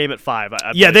Saturday game at 5.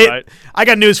 Right? I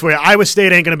got news for you. Iowa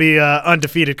State ain't going to be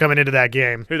undefeated coming into that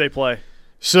game. Who they play?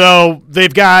 So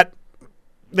they've got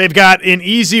an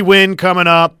easy win coming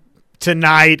up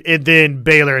tonight, and then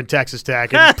Baylor and Texas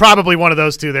Tech, and probably one of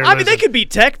those two there. I mean, they could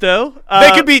beat Tech, though. They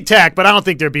could beat Tech, but I don't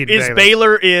think they're beating Baylor. Is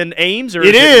Baylor in Ames or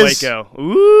it is it Waco?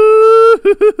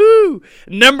 Ooh,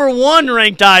 number 1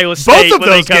 ranked Iowa State when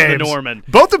they come to Norman.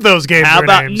 Both of those games. How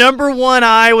about number 1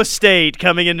 Iowa State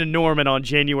coming into Norman on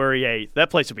January 8th? That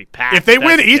place will be packed. If they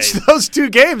win each of those 2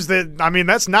 games, then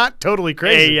that's not totally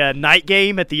crazy. A night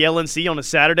game at the LNC on a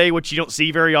Saturday, which you don't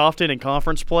see very often in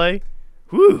conference play.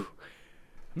 Whew.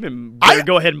 Better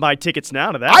go ahead and buy tickets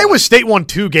now to that. Iowa State won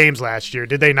 2 games last year,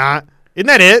 did they not? Isn't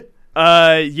that it?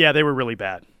 Yeah, they were really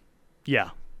bad.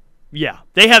 Yeah.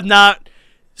 They have not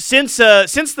since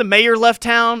the mayor left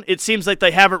town. It seems like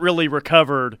they haven't really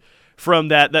recovered from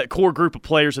that core group of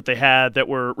players that they had that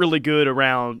were really good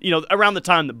around the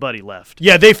time that Buddy left.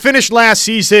 Yeah, they finished last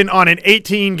season on an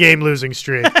 18-game losing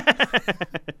streak.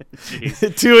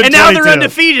 And now they're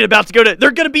undefeated.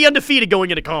 They're going to be undefeated going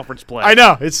into conference play. I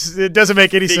know it doesn't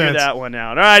make any sense. Figure that one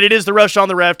out. All right, it is the Rush on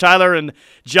the Ref. Tyler and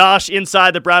Josh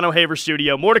inside the Brown O'Haver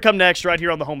studio. More to come next, right here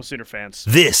on the Home of Sooner Fans.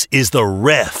 This is the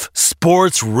Ref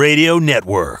Sports Radio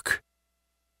Network.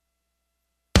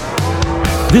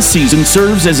 This season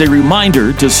serves as a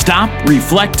reminder to stop,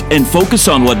 reflect, and focus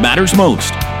on what matters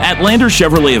most. At Lander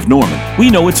Chevrolet of Norman, we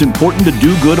know it's important to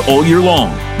do good all year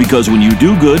long, because when you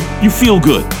do good, you feel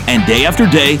good. And day after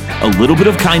day, a little bit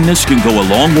of kindness can go a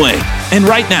long way. And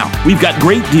right now, we've got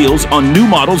great deals on new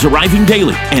models arriving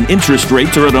daily, and interest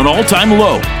rates are at an all-time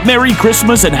low. Merry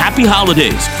Christmas and Happy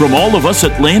Holidays from all of us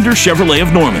at Lander Chevrolet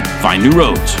of Norman. Find new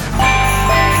roads.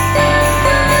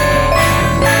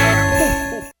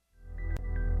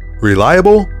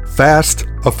 Reliable, fast,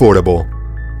 affordable.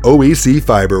 OEC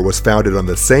Fiber was founded on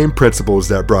the same principles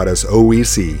that brought us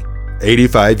OEC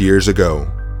 85 years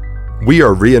ago. We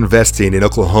are reinvesting in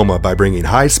Oklahoma by bringing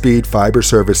high-speed fiber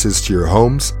services to your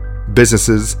homes,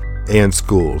 businesses, and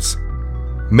schools.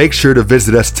 Make sure to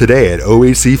visit us today at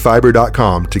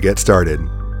oecfiber.com to get started.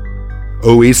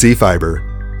 OEC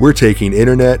Fiber. We're taking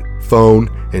internet, phone,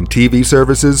 and TV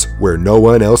services where no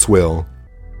one else will.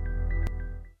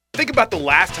 Think about the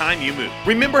last time you moved.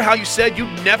 Remember how you said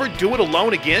you'd never do it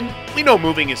alone again? We know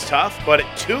moving is tough, but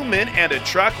at 2 Men and a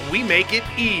Truck, we make it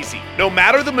easy. No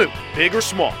matter the move, big or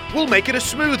small, we'll make it a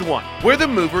smooth one. We're the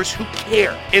movers who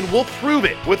care, and we'll prove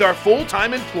it with our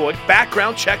full-time employed,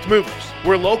 background-checked movers.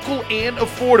 We're local and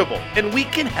affordable, and we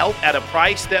can help at a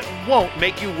price that won't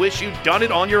make you wish you'd done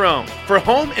it on your own. For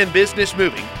home and business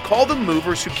moving, call the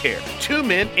movers who care. 2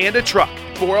 Men and a Truck,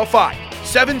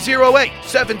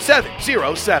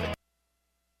 405-708-7707.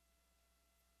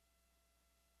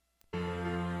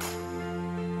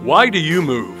 Why do you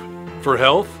move? For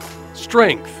health,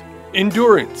 strength,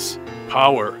 endurance,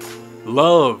 power,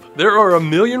 love. There are a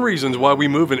million reasons why we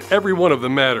move, and every one of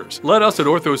them matters. Let us at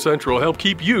Ortho Central help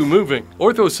keep you moving.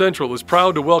 Ortho Central is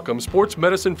proud to welcome sports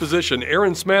medicine physician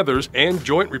Aaron Smathers and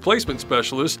joint replacement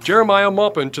specialist Jeremiah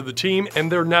Maupin to the team,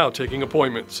 and they're now taking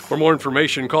appointments. For more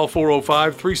information, call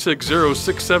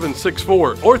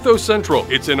 405-360-6764. Ortho Central,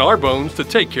 it's in our bones to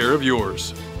take care of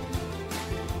yours.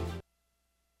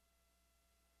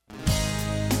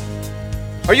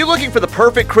 Are you looking for the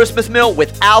perfect Christmas meal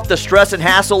without the stress and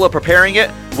hassle of preparing it?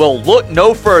 Well, look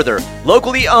no further.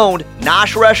 Locally owned,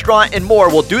 Nosh Restaurant and more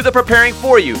will do the preparing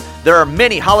for you. There are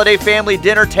many holiday family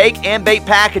dinner take and bake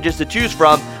packages to choose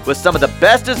from with some of the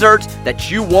best desserts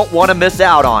that you won't want to miss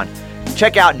out on.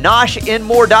 Check out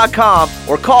noshandmore.com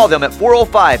or call them at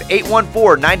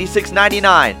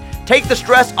 405-814-9699. Take the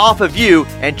stress off of you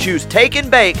and choose Take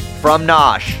and Bake from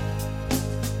Nosh.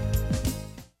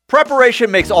 Preparation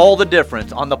makes all the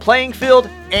difference on the playing field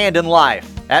and in life.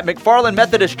 At McFarland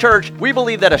Methodist Church, we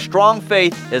believe that a strong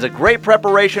faith is a great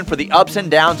preparation for the ups and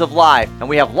downs of life, and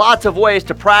we have lots of ways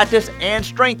to practice and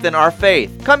strengthen our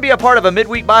faith. Come be a part of a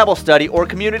midweek Bible study or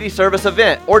community service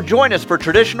event, or join us for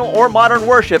traditional or modern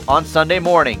worship on Sunday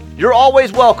morning. You're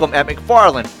always welcome at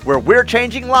McFarland, where we're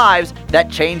changing lives that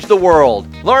change the world.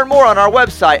 Learn more on our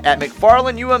website at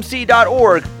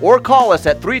mcfarlandumc.org or call us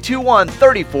at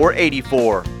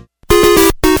 321-3484.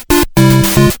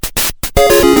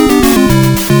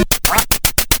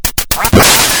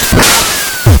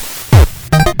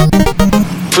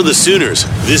 For the Sooners,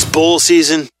 this bowl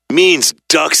season means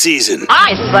duck season.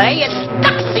 I say it's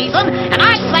duck season, and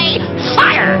I say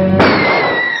fire!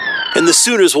 And the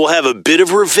Sooners will have a bit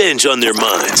of revenge on their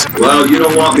minds. Well, you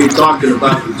don't want me talking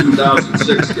about the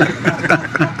 2006 game.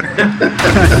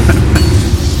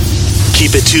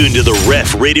 Keep it tuned to the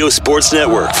Ref Radio Sports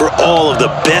Network for all of the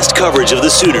best coverage of the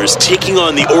Sooners taking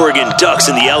on the Oregon Ducks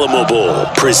in the Alamo Bowl.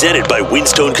 Presented by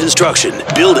Windstone Construction.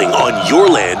 Building on your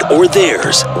land or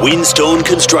theirs. Windstone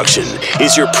Construction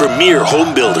is your premier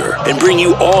home builder and bring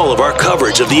you all of our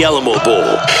coverage of the Alamo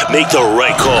Bowl. Make the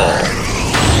right call.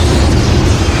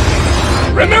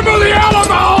 Remember the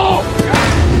Alamo!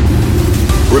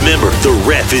 Remember, the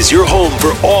Ref is your home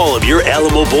for all of your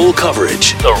Alamo Bowl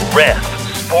coverage. The Ref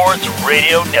Sports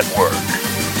Radio Network.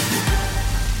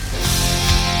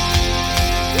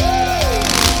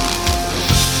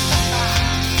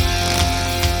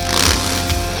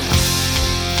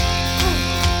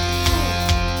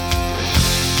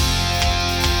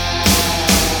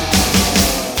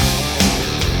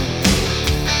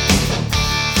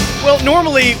 Well,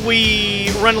 normally we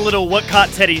run a little What Caught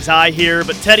Teddy's Eye here,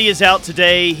 but Teddy is out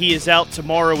today. He is out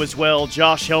tomorrow as well.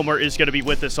 Josh Helmer is going to be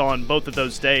with us on both of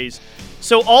those days.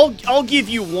 So I'll give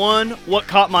you one What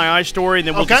Caught My Eye story, and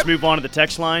then we'll just move on to the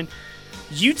text line.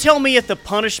 You tell me if the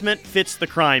punishment fits the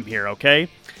crime here, okay?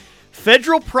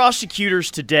 Federal prosecutors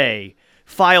today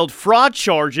filed fraud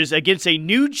charges against a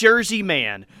New Jersey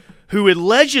man who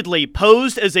allegedly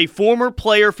posed as a former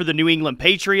player for the New England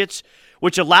Patriots,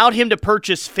 which allowed him to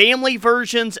purchase family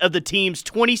versions of the team's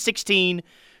 2016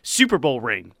 Super Bowl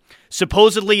ring,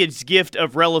 supposedly its gift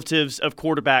of relatives of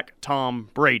quarterback Tom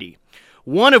Brady,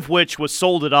 one of which was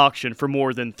sold at auction for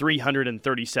more than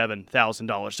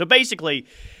 $337,000. So basically,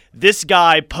 this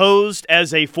guy posed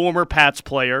as a former Pats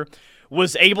player,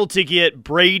 was able to get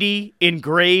Brady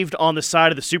engraved on the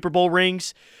side of the Super Bowl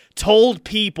rings, told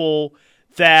people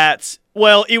that,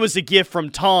 well, it was a gift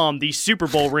from Tom, these Super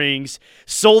Bowl rings,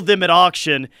 sold them at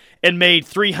auction, and made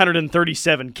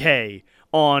 $337K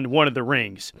on one of the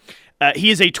rings.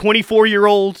 He is a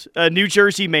 24-year-old New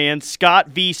Jersey man, Scott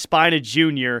V. Spina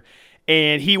Jr.,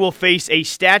 and he will face a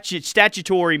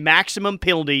statutory maximum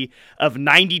penalty of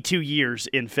 92 years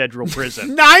in federal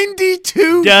prison. 92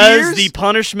 years? Does the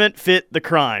punishment fit the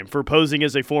crime for posing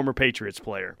as a former Patriots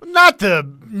player? Not the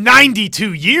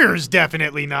 92 years,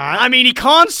 definitely not. I mean, he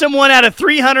conned someone out of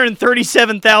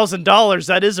 $337,000.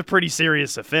 That is a pretty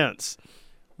serious offense.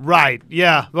 Right,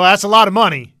 yeah. Well, that's a lot of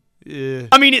money.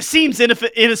 I mean, it seems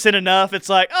innocent enough. It's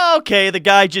like, oh, okay, the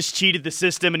guy just cheated the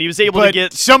system, and he was able to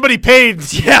get somebody paid,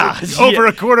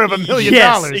 over $250,000.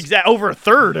 Yes, exactly, over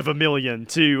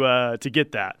 $350,000 to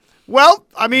get that. Well,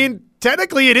 I mean,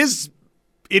 technically, it is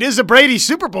a Brady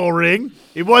Super Bowl ring.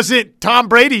 It wasn't Tom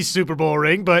Brady's Super Bowl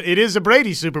ring, but it is a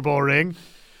Brady Super Bowl ring.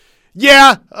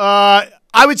 Yeah,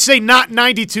 I would say not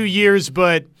 92 years,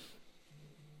 but.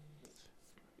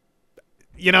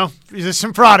 There's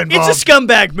some fraud involved. It's a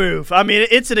scumbag move. I mean,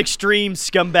 it's an extreme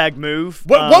scumbag move.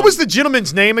 What was the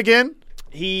gentleman's name again?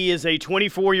 He is a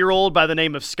 24-year-old by the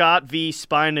name of Scott V.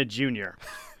 Spina Jr.,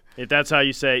 if that's how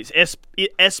you say it.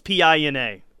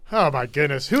 S-P-I-N-A. Oh, my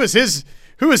goodness. Who is his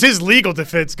legal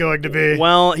defense going to be?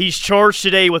 Well, he's charged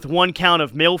today with 1 count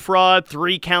of mail fraud,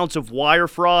 3 counts of wire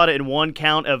fraud, and 1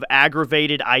 count of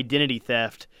aggravated identity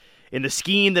theft in the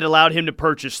scheme that allowed him to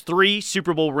purchase 3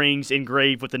 Super Bowl rings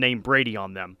engraved with the name Brady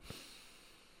on them.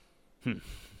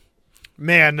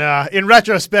 Man, in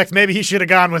retrospect, maybe he should have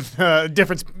gone with a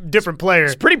different player.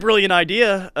 It's a pretty brilliant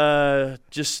idea.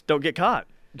 Just don't get caught.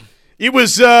 It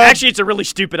was actually, it's a really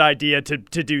stupid idea to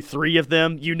do 3 of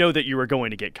them. You know that you were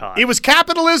going to get caught. It was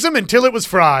capitalism until it was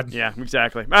fraud. Yeah,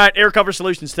 exactly. All right, Air Cover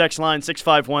Solutions text line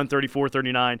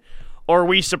 651-3439. Are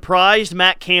we surprised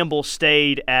Matt Campbell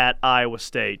stayed at Iowa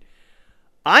State?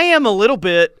 I am a little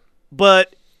bit,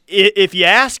 but if you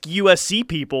ask USC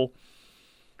people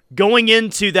going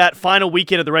into that final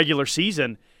weekend of the regular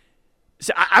season,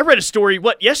 I read a story,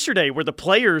 yesterday, where the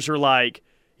players are like,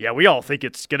 yeah, we all think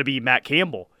it's going to be Matt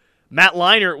Campbell. Matt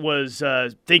Leinart was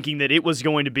thinking that it was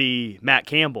going to be Matt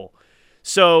Campbell.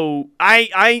 So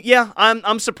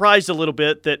I'm surprised a little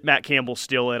bit that Matt Campbell's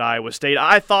still at Iowa State.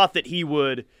 I thought that he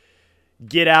would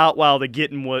get out while the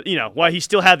getting was, while he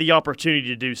still had the opportunity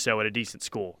to do so at a decent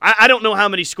school. I don't know how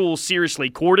many schools seriously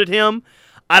courted him.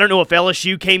 I don't know if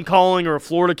LSU came calling or if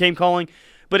Florida came calling,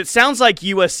 but it sounds like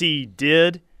USC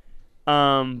did.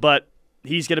 But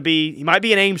he might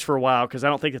be in Ames for a while because I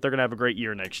don't think that they're going to have a great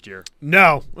year next year.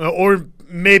 No, or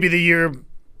maybe the year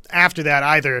after that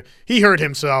either. He hurt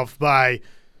himself by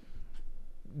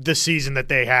the season that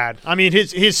they had. I mean,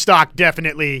 his stock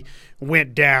definitely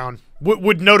went down.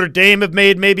 Would Notre Dame have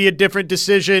made maybe a different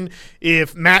decision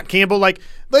if Matt Campbell,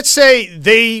 let's say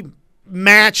they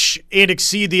match and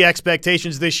exceed the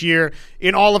expectations this year,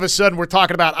 and all of a sudden we're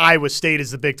talking about Iowa State as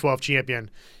the Big 12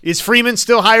 champion. Is Freeman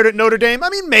still hired at Notre Dame?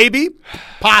 I mean, maybe,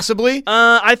 possibly.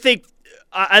 I think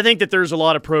that there's a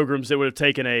lot of programs that would have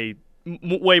taken a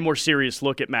way more serious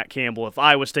look at Matt Campbell if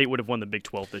Iowa State would have won the Big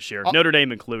 12 this year, Notre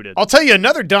Dame included. I'll tell you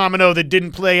another domino that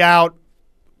didn't play out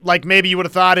like maybe you would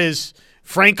have thought is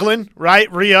Franklin, right?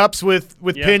 Re-ups with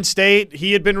Penn State.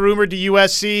 He had been rumored to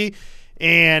USC.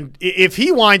 And if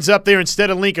he winds up there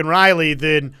instead of Lincoln Riley,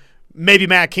 then maybe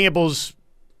Matt Campbell's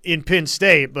in Penn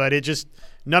State. But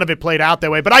none of it played out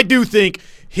that way. But I do think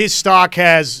his stock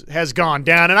has gone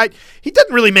down. And he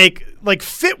doesn't really make,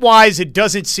 fit-wise, it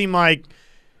doesn't seem like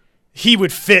he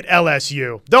would fit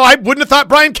LSU. Though I wouldn't have thought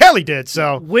Brian Kelly did.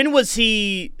 So when was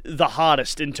he the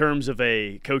hottest in terms of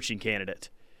a coaching candidate?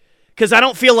 Because I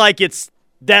don't feel like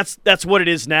that's what it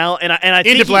is now, and I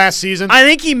think end of last season. I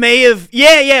think he may have,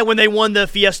 when they won the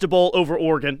Fiesta Bowl over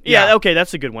Oregon. Yeah, okay,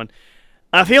 that's a good one.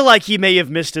 I feel like he may have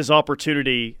missed his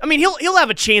opportunity. I mean, he'll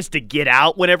have a chance to get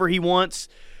out whenever he wants,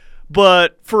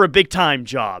 but for a big time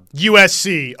job.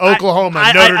 USC,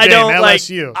 Oklahoma, Notre Dame,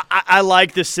 LSU. I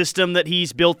like the system that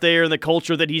he's built there and the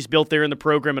culture that he's built there in the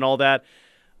program and all that.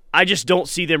 I just don't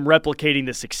see them replicating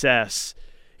the success.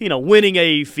 Winning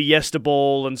a Fiesta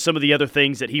Bowl and some of the other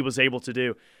things that he was able to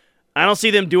do. I don't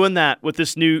see them doing that with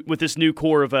this new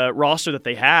core of a roster that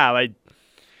they have.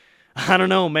 I don't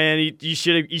know, man. You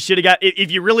should have got. If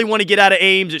you really want to get out of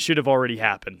Ames, it should have already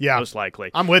happened. Yeah, most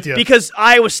likely. I'm with you because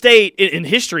Iowa State in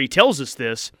history tells us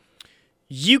this.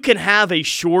 You can have a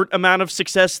short amount of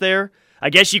success there. I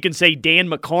guess you can say Dan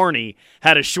McCarney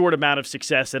had a short amount of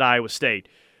success at Iowa State,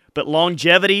 but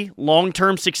longevity,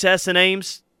 long-term success in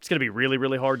Ames. It's going to be really,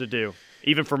 really hard to do,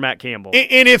 even for Matt Campbell.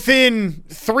 And if in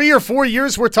 3 or 4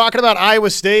 years we're talking about Iowa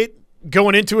State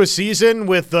going into a season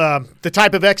with the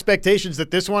type of expectations that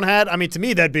this one had, I mean, to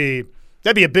me that'd be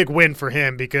a big win for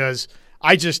him because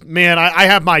I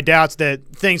have my doubts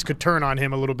that things could turn on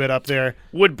him a little bit up there.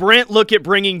 Would Brent look at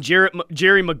bringing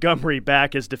Jerry Montgomery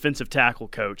back as defensive tackle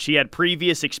coach? He had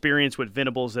previous experience with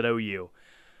Venables at OU.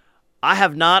 I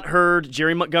have not heard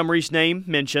Jerry Montgomery's name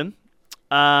mentioned.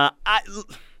 Probably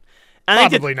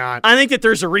not. I think that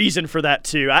there's a reason for that,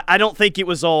 too. I don't think it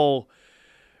was all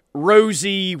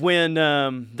rosy when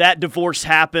that divorce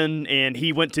happened and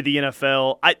he went to the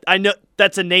NFL. I know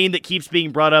that's a name that keeps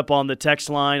being brought up on the text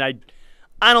line.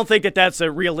 I don't think that that's a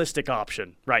realistic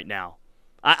option right now.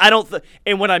 I don't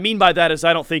and what I mean by that is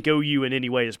I don't think OU in any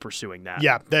way is pursuing that.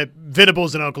 Yeah, that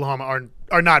Venables in Oklahoma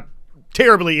are not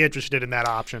terribly interested in that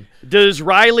option. Does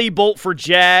Riley bolt for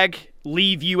Jag,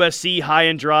 leave USC high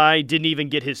and dry, didn't even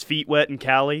get his feet wet in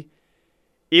Cali?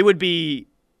 It'd be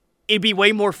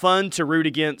way more fun to root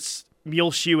against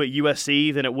Muleshoe at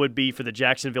USC than it would be for the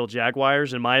Jacksonville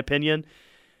Jaguars, in my opinion.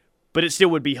 But it still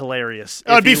would be hilarious.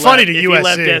 It'd be funny to USC. If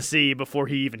he left SC before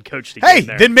he even coached again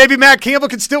there. Then maybe Matt Campbell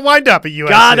could still wind up at USC.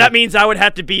 God, that means I would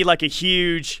have to be like a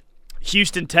huge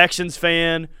Houston Texans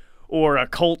fan or a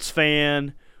Colts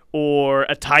fan or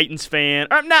a Titans fan.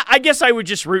 I guess I would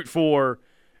just root for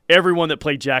everyone that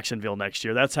played Jacksonville next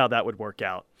year. That's how that would work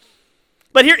out.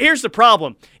 But here's the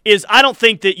problem, is I don't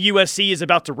think that USC is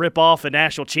about to rip off a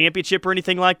national championship or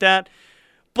anything like that,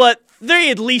 but they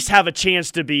at least have a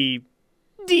chance to be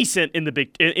decent in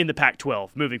the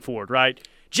Pac-12 moving forward, right?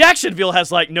 Jacksonville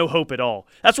has no hope at all.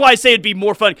 That's why I say it'd be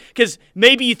more fun, because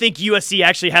maybe you think USC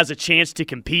actually has a chance to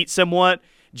compete somewhat.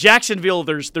 Jacksonville,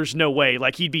 there's no way.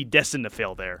 He'd be destined to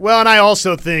fail there. Well, and I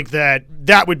also think that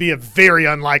would be a very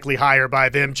unlikely hire by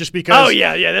them, just because. Oh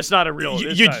yeah, that's not a real.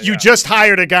 You just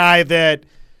hired a guy that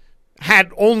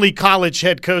had only college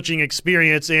head coaching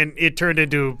experience, and it turned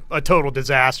into a total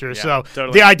disaster. Yeah, so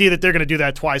totally. The idea that they're going to do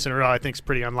that twice in a row, I think, is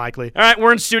pretty unlikely. All right,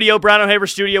 we're in studio, Brown O'Haver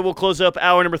Studio. We'll close up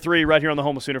hour number 3 right here on the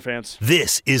Home of Sooner Fans.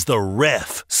 This is the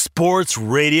Ref Sports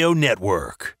Radio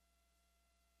Network.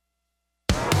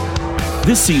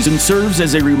 This season serves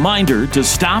as a reminder to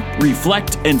stop,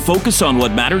 reflect, and focus on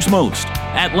what matters most.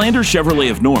 At Lander Chevrolet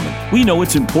of Norman, we know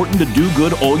it's important to do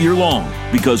good all year long,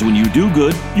 because when you do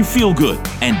good, you feel good.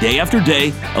 And day after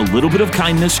day, a little bit of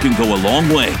kindness can go a long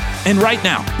way. And right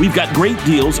now, we've got great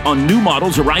deals on new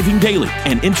models arriving daily,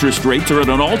 and interest rates are at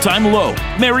an all-time low.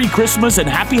 Merry Christmas and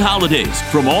Happy Holidays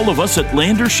from all of us at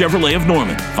Lander Chevrolet of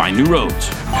Norman. Find new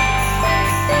roads.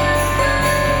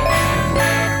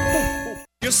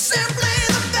 You're simply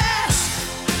the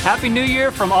best. Happy New Year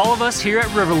from all of us here at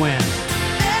Riverwind.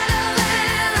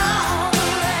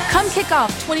 Come kick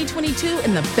off 2022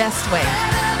 in the best way.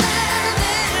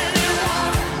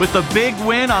 With a big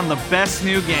win on the best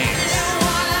new games.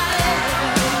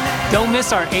 Don't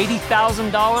miss our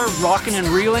 $80,000 Rockin' and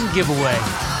Reelin' giveaway.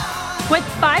 With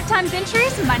 5 times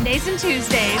entries Mondays and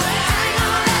Tuesdays.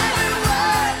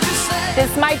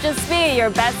 This might just be your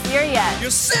best year yet.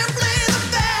 You're simply the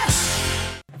best.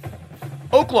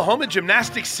 Oklahoma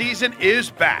gymnastics season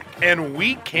is back, and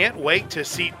we can't wait to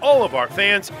see all of our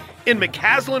fans in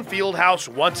McCaslin Fieldhouse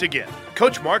once again.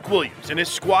 Coach Mark Williams and his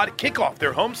squad kick off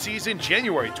their home season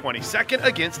January 22nd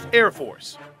against Air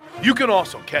Force. You can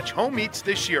also catch home meets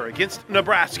this year against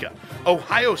Nebraska,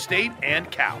 Ohio State,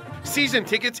 and Cal. Season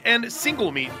tickets and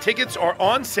single meet tickets are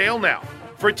on sale now.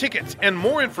 For tickets and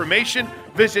more information,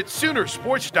 visit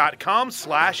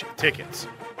Soonersports.com/tickets.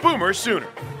 Boomer Sooner.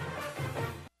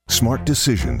 Smart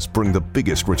decisions bring the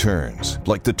biggest returns,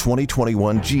 like the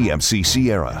 2021 GMC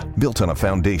Sierra, built on a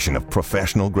foundation of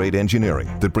professional-grade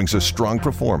engineering that brings a strong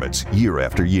performance year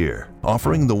after year.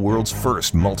 Offering the world's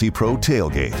first multi-pro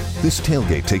tailgate, this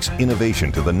tailgate takes innovation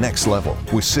to the next level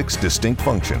with 6 distinct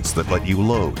functions that let you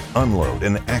load, unload,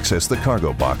 and access the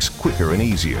cargo box quicker and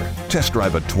easier. Test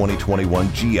drive a 2021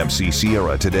 GMC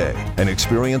Sierra today and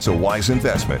experience a wise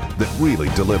investment that really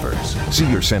delivers.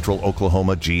 See your Central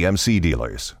Oklahoma GMC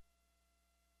dealers.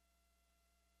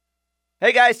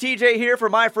 Hey guys, TJ here for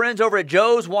my friends over at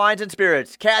Joe's Wines and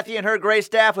Spirits. Kathy and her great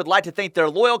staff would like to thank their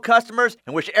loyal customers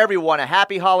and wish everyone a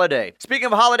happy holiday. Speaking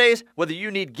of holidays, whether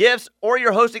you need gifts or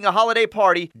you're hosting a holiday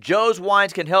party, Joe's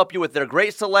Wines can help you with their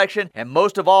great selection and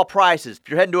most of all prices. If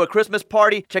you're heading to a Christmas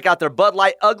party, check out their Bud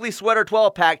Light Ugly Sweater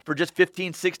 12-pack for just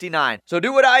 $15.69. So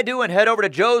do what I do and head over to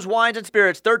Joe's Wines and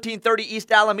Spirits, 1330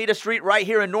 East Alameda Street right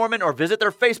here in Norman, or visit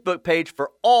their Facebook page for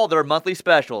all their monthly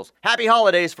specials. Happy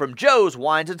holidays from Joe's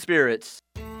Wines and Spirits.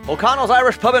 O'Connell's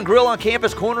Irish Pub and Grill on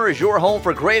Campus Corner is your home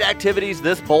for great activities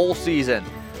this bowl season.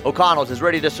 O'Connell's is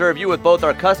ready to serve you with both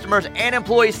our customers and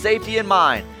employees' safety in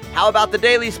mind. How about the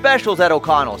daily specials at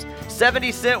O'Connell's?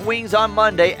 70-cent wings on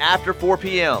Monday after 4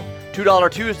 p.m.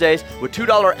 $2 Tuesdays with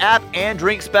 $2 app and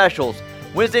drink specials.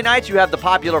 Wednesday nights, you have the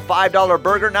popular $5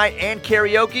 burger night and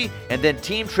karaoke, and then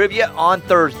team trivia on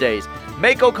Thursdays.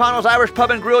 Make O'Connell's Irish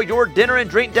Pub and Grill your dinner and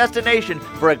drink destination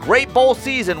for a great bowl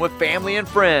season with family and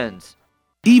friends.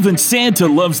 Even Santa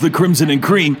loves the Crimson and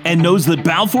Cream and knows that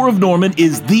Balfour of Norman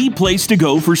is the place to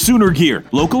go for Sooner gear.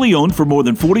 Locally owned for more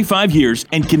than 45 years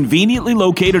and conveniently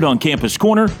located on Campus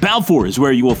Corner, Balfour is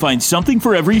where you will find something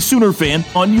for every Sooner fan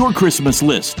on your Christmas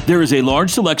list. There is a large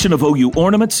selection of OU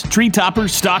ornaments, tree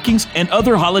toppers, stockings, and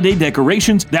other holiday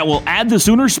decorations that will add the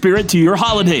Sooner spirit to your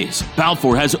holidays.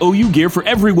 Balfour has OU gear for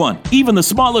everyone, even the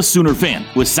smallest Sooner fan,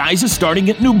 with sizes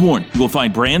starting at newborn. You will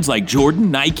find brands like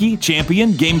Jordan, Nike,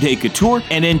 Champion, Game Day Couture,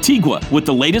 and Antigua with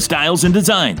the latest styles and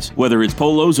designs. Whether it's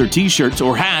polos or t-shirts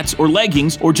or hats or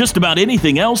leggings or just about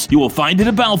anything else, you will find it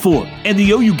at Balfour. And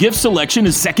the OU gift selection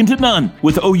is second to none,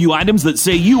 with OU items that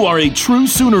say you are a true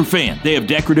Sooner fan. They have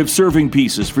decorative serving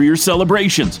pieces for your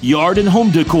celebrations, yard and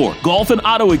home decor, golf and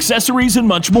auto accessories, and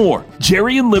much more.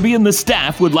 Jerry and Libby and the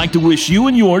staff would like to wish you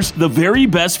and yours the very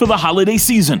best for the holiday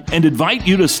season and invite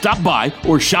you to stop by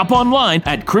or shop online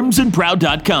at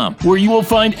crimsonproud.com, where you will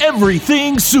find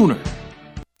everything Sooner.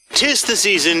 'Tis the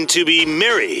season to be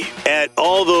merry at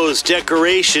all those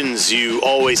decorations you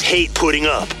always hate putting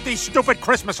up. These stupid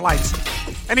Christmas lights,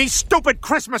 and these stupid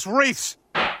Christmas wreaths,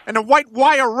 and the white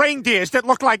wire reindeers that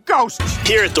look like ghosts.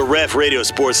 Here at the Ref Radio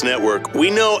Sports Network, we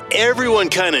know everyone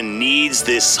kind of needs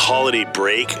this holiday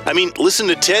break. I mean, listen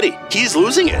to Teddy. He's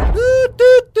losing it.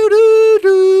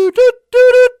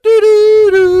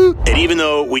 And even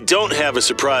though we don't have a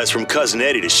surprise from Cousin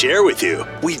Eddie to share with you,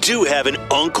 we do have an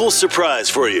uncle surprise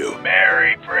for you.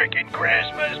 Merry frickin'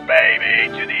 Christmas, baby,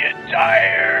 to the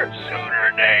entire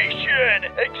Sooner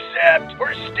Nation, except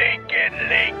for stinking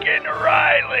Lincoln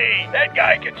Riley. That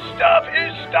guy can stuff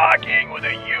his stocking with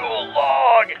a Yule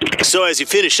log. So as you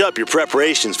finish up your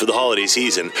preparations for the holiday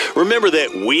season, remember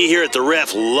that we here at the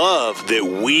Ref love that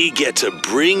we get to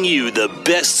bring you the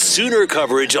best Sooner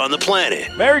coverage on the planet.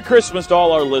 Merry Christmas to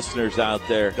all our listeners out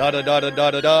there. Da da da da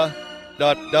da da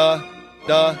da da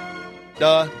da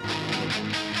da.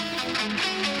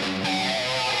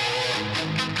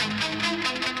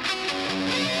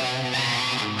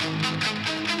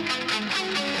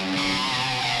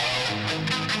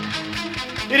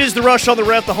 It is the Rush on the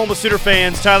Ref, the home of Sooner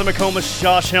fans. Tyler McComas,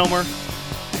 Josh Helmer.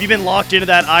 Have you been locked into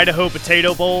that Idaho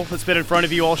Potato Bowl that's been in front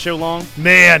of you all show long?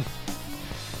 Man,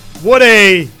 what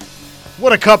a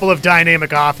couple of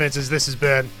dynamic offenses this has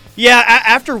been. Yeah,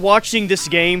 after watching this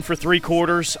game for 3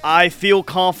 quarters, I feel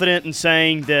confident in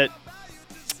saying that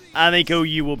I think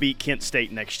OU will beat Kent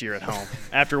State next year at home.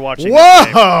 After watching this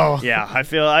game. Yeah, I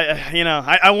feel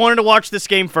I wanted to watch this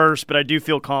game first, but I do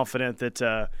feel confident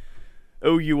that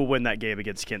OU will win that game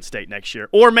against Kent State next year.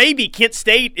 Or maybe Kent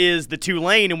State is the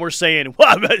Tulane, and we're saying,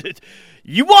 well,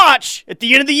 you watch at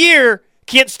the end of the year,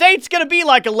 Kent State's going to be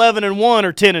like 11-1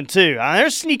 or 10-2. They're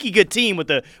a sneaky good team with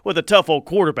a tough old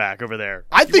quarterback over there.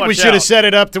 I think we should have set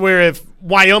it up to where if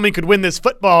Wyoming could win this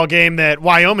football game, that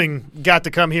Wyoming got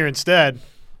to come here instead.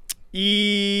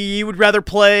 You would rather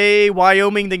play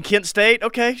Wyoming than Kent State?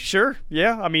 Okay, sure.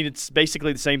 Yeah, I mean, it's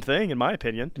basically the same thing in my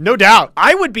opinion. No doubt.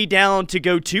 I would be down to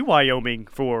go to Wyoming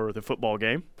for the football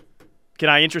game. Can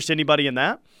I interest anybody in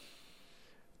that?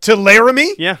 To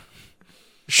Laramie? Yeah.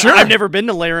 Sure. I've never been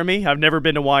to Laramie. I've never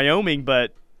been to Wyoming,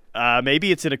 but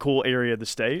maybe it's in a cool area of the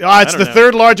state. It's the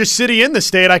third largest city in the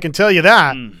state, I can tell you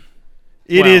that.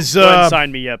 It is. Go ahead and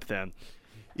sign me up then.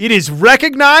 It is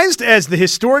recognized as the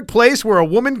historic place where a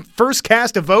woman first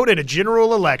cast a vote in a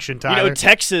general election, Tyler. You know,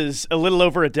 Texas, a little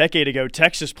over a decade ago,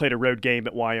 Texas played a road game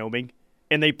at Wyoming,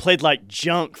 and they played like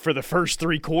junk for the first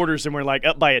 3 quarters and were like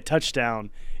up by a touchdown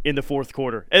in the 4th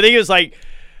quarter. I think it was like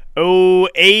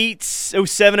 08,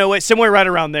 07, 08, somewhere right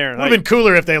around there. It would have been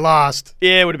cooler if they lost.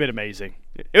 Yeah, it would have been amazing.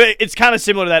 It's kind of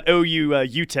similar to that OU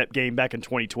UTEP game back in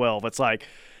 2012. It's like,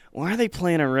 why are they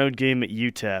playing a road game at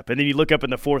UTEP? And then you look up in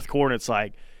the 4th quarter, it's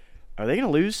like, are they going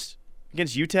to lose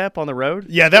against UTEP on the road?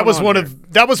 Yeah, that was one of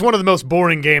the most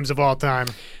boring games of all time.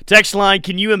 Text line,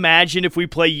 can you imagine if we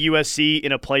play USC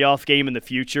in a playoff game in the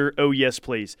future? Oh, yes,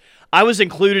 please. I was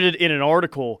included in an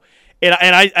article, and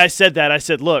I said that. I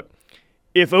said, look,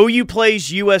 if OU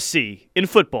plays USC in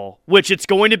football, which it's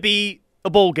going to be a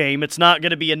bowl game, it's not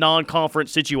going to be a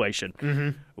non-conference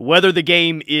situation, whether the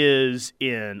game is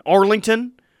in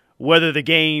Arlington, whether the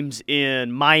game's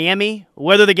in Miami,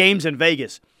 whether the game's in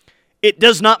Vegas, it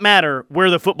does not matter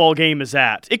where the football game is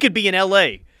at. It could be in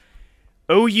L.A.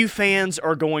 OU fans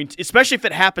are going to, especially if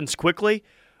it happens quickly,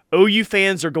 OU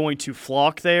fans are going to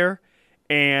flock there,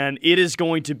 and it is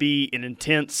going to be an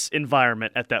intense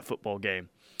environment at that football game.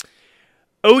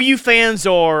 OU fans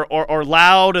are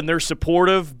loud and they're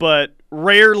supportive, but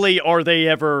rarely are they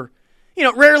ever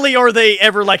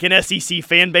like an SEC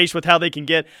fan base with how they can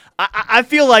get. I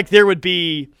feel like there would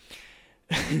be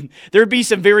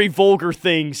some very vulgar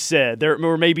things said.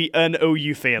 Or maybe an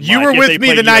OU fan. You were with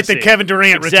me the night that Kevin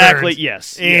Durant returned. Exactly,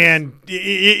 yes. And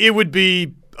it would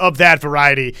be of that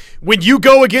variety. When you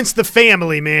go against the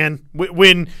family, man,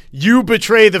 when you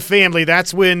betray the family,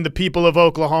 that's when the people of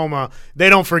Oklahoma, they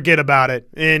don't forget about it.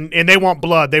 And they want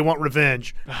blood. They want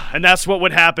revenge. And that's what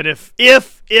would happen if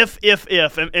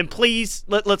and please,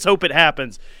 let's hope it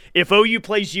happens. If OU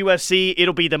plays USC,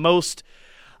 it'll be the most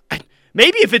 –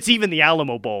 maybe if it's even the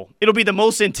Alamo Bowl, it'll be the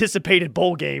most anticipated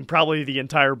bowl game probably the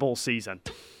entire bowl season.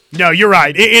 No, you're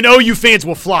right. And OU fans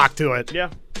will flock to it. Yeah.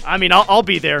 I mean, I'll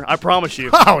be there. I promise you.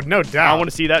 Oh, no doubt. I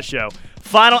want to see that show.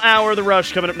 Final hour of The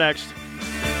Rush coming up next.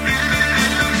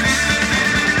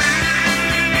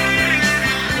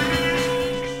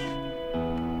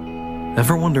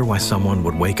 Ever wonder why someone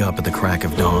would wake up at the crack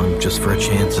of dawn just for a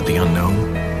chance at the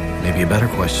unknown? Maybe a better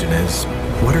question is,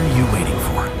 what are you waiting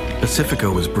for?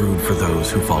 Pacifico is brewed for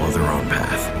those who follow their own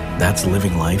path. That's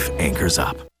living life anchors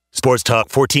up. Sports Talk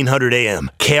 1400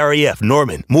 AM, KREF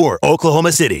Norman, Moore,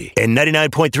 Oklahoma City, and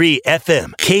 99.3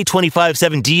 FM,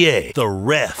 K257DA, The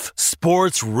Ref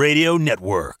Sports Radio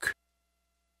Network.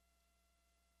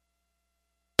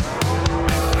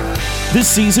 This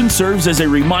season serves as a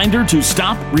reminder to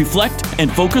stop, reflect,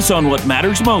 and focus on what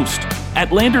matters most.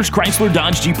 At Landers Chrysler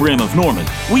Dodge Jeep Ram of Norman,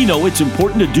 we know it's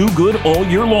important to do good all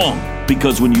year long.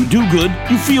 Because when you do good,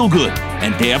 you feel good.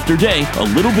 And day after day, a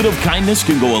little bit of kindness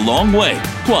can go a long way.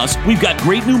 Plus, we've got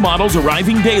great new models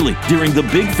arriving daily during the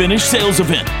Big Finish sales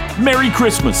event. Merry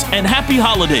Christmas and Happy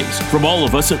Holidays from all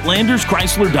of us at Landers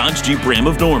Chrysler Dodge Jeep Ram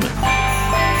of Norman.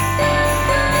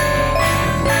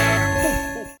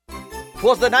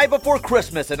 'Twas the night before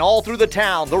Christmas, and all through the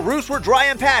town, the roofs were dry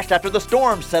and patched after the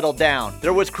storm settled down.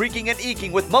 There was creaking and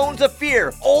eking with moans of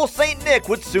fear. Old St. Nick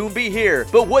would soon be here.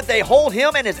 But would they hold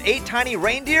him and his 8 tiny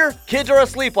reindeer? Kids are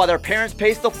asleep while their parents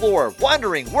pace the floor,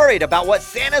 wondering, worried about what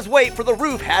Santa's wait for the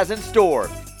roof has in store.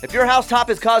 If your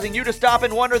housetop is causing you to stop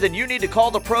and wonder, then you need to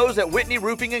call the pros at Whitney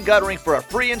Roofing and Guttering for a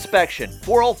free inspection.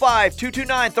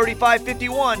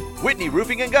 405-229-3551. Whitney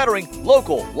Roofing and Guttering,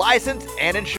 local, licensed, and insured.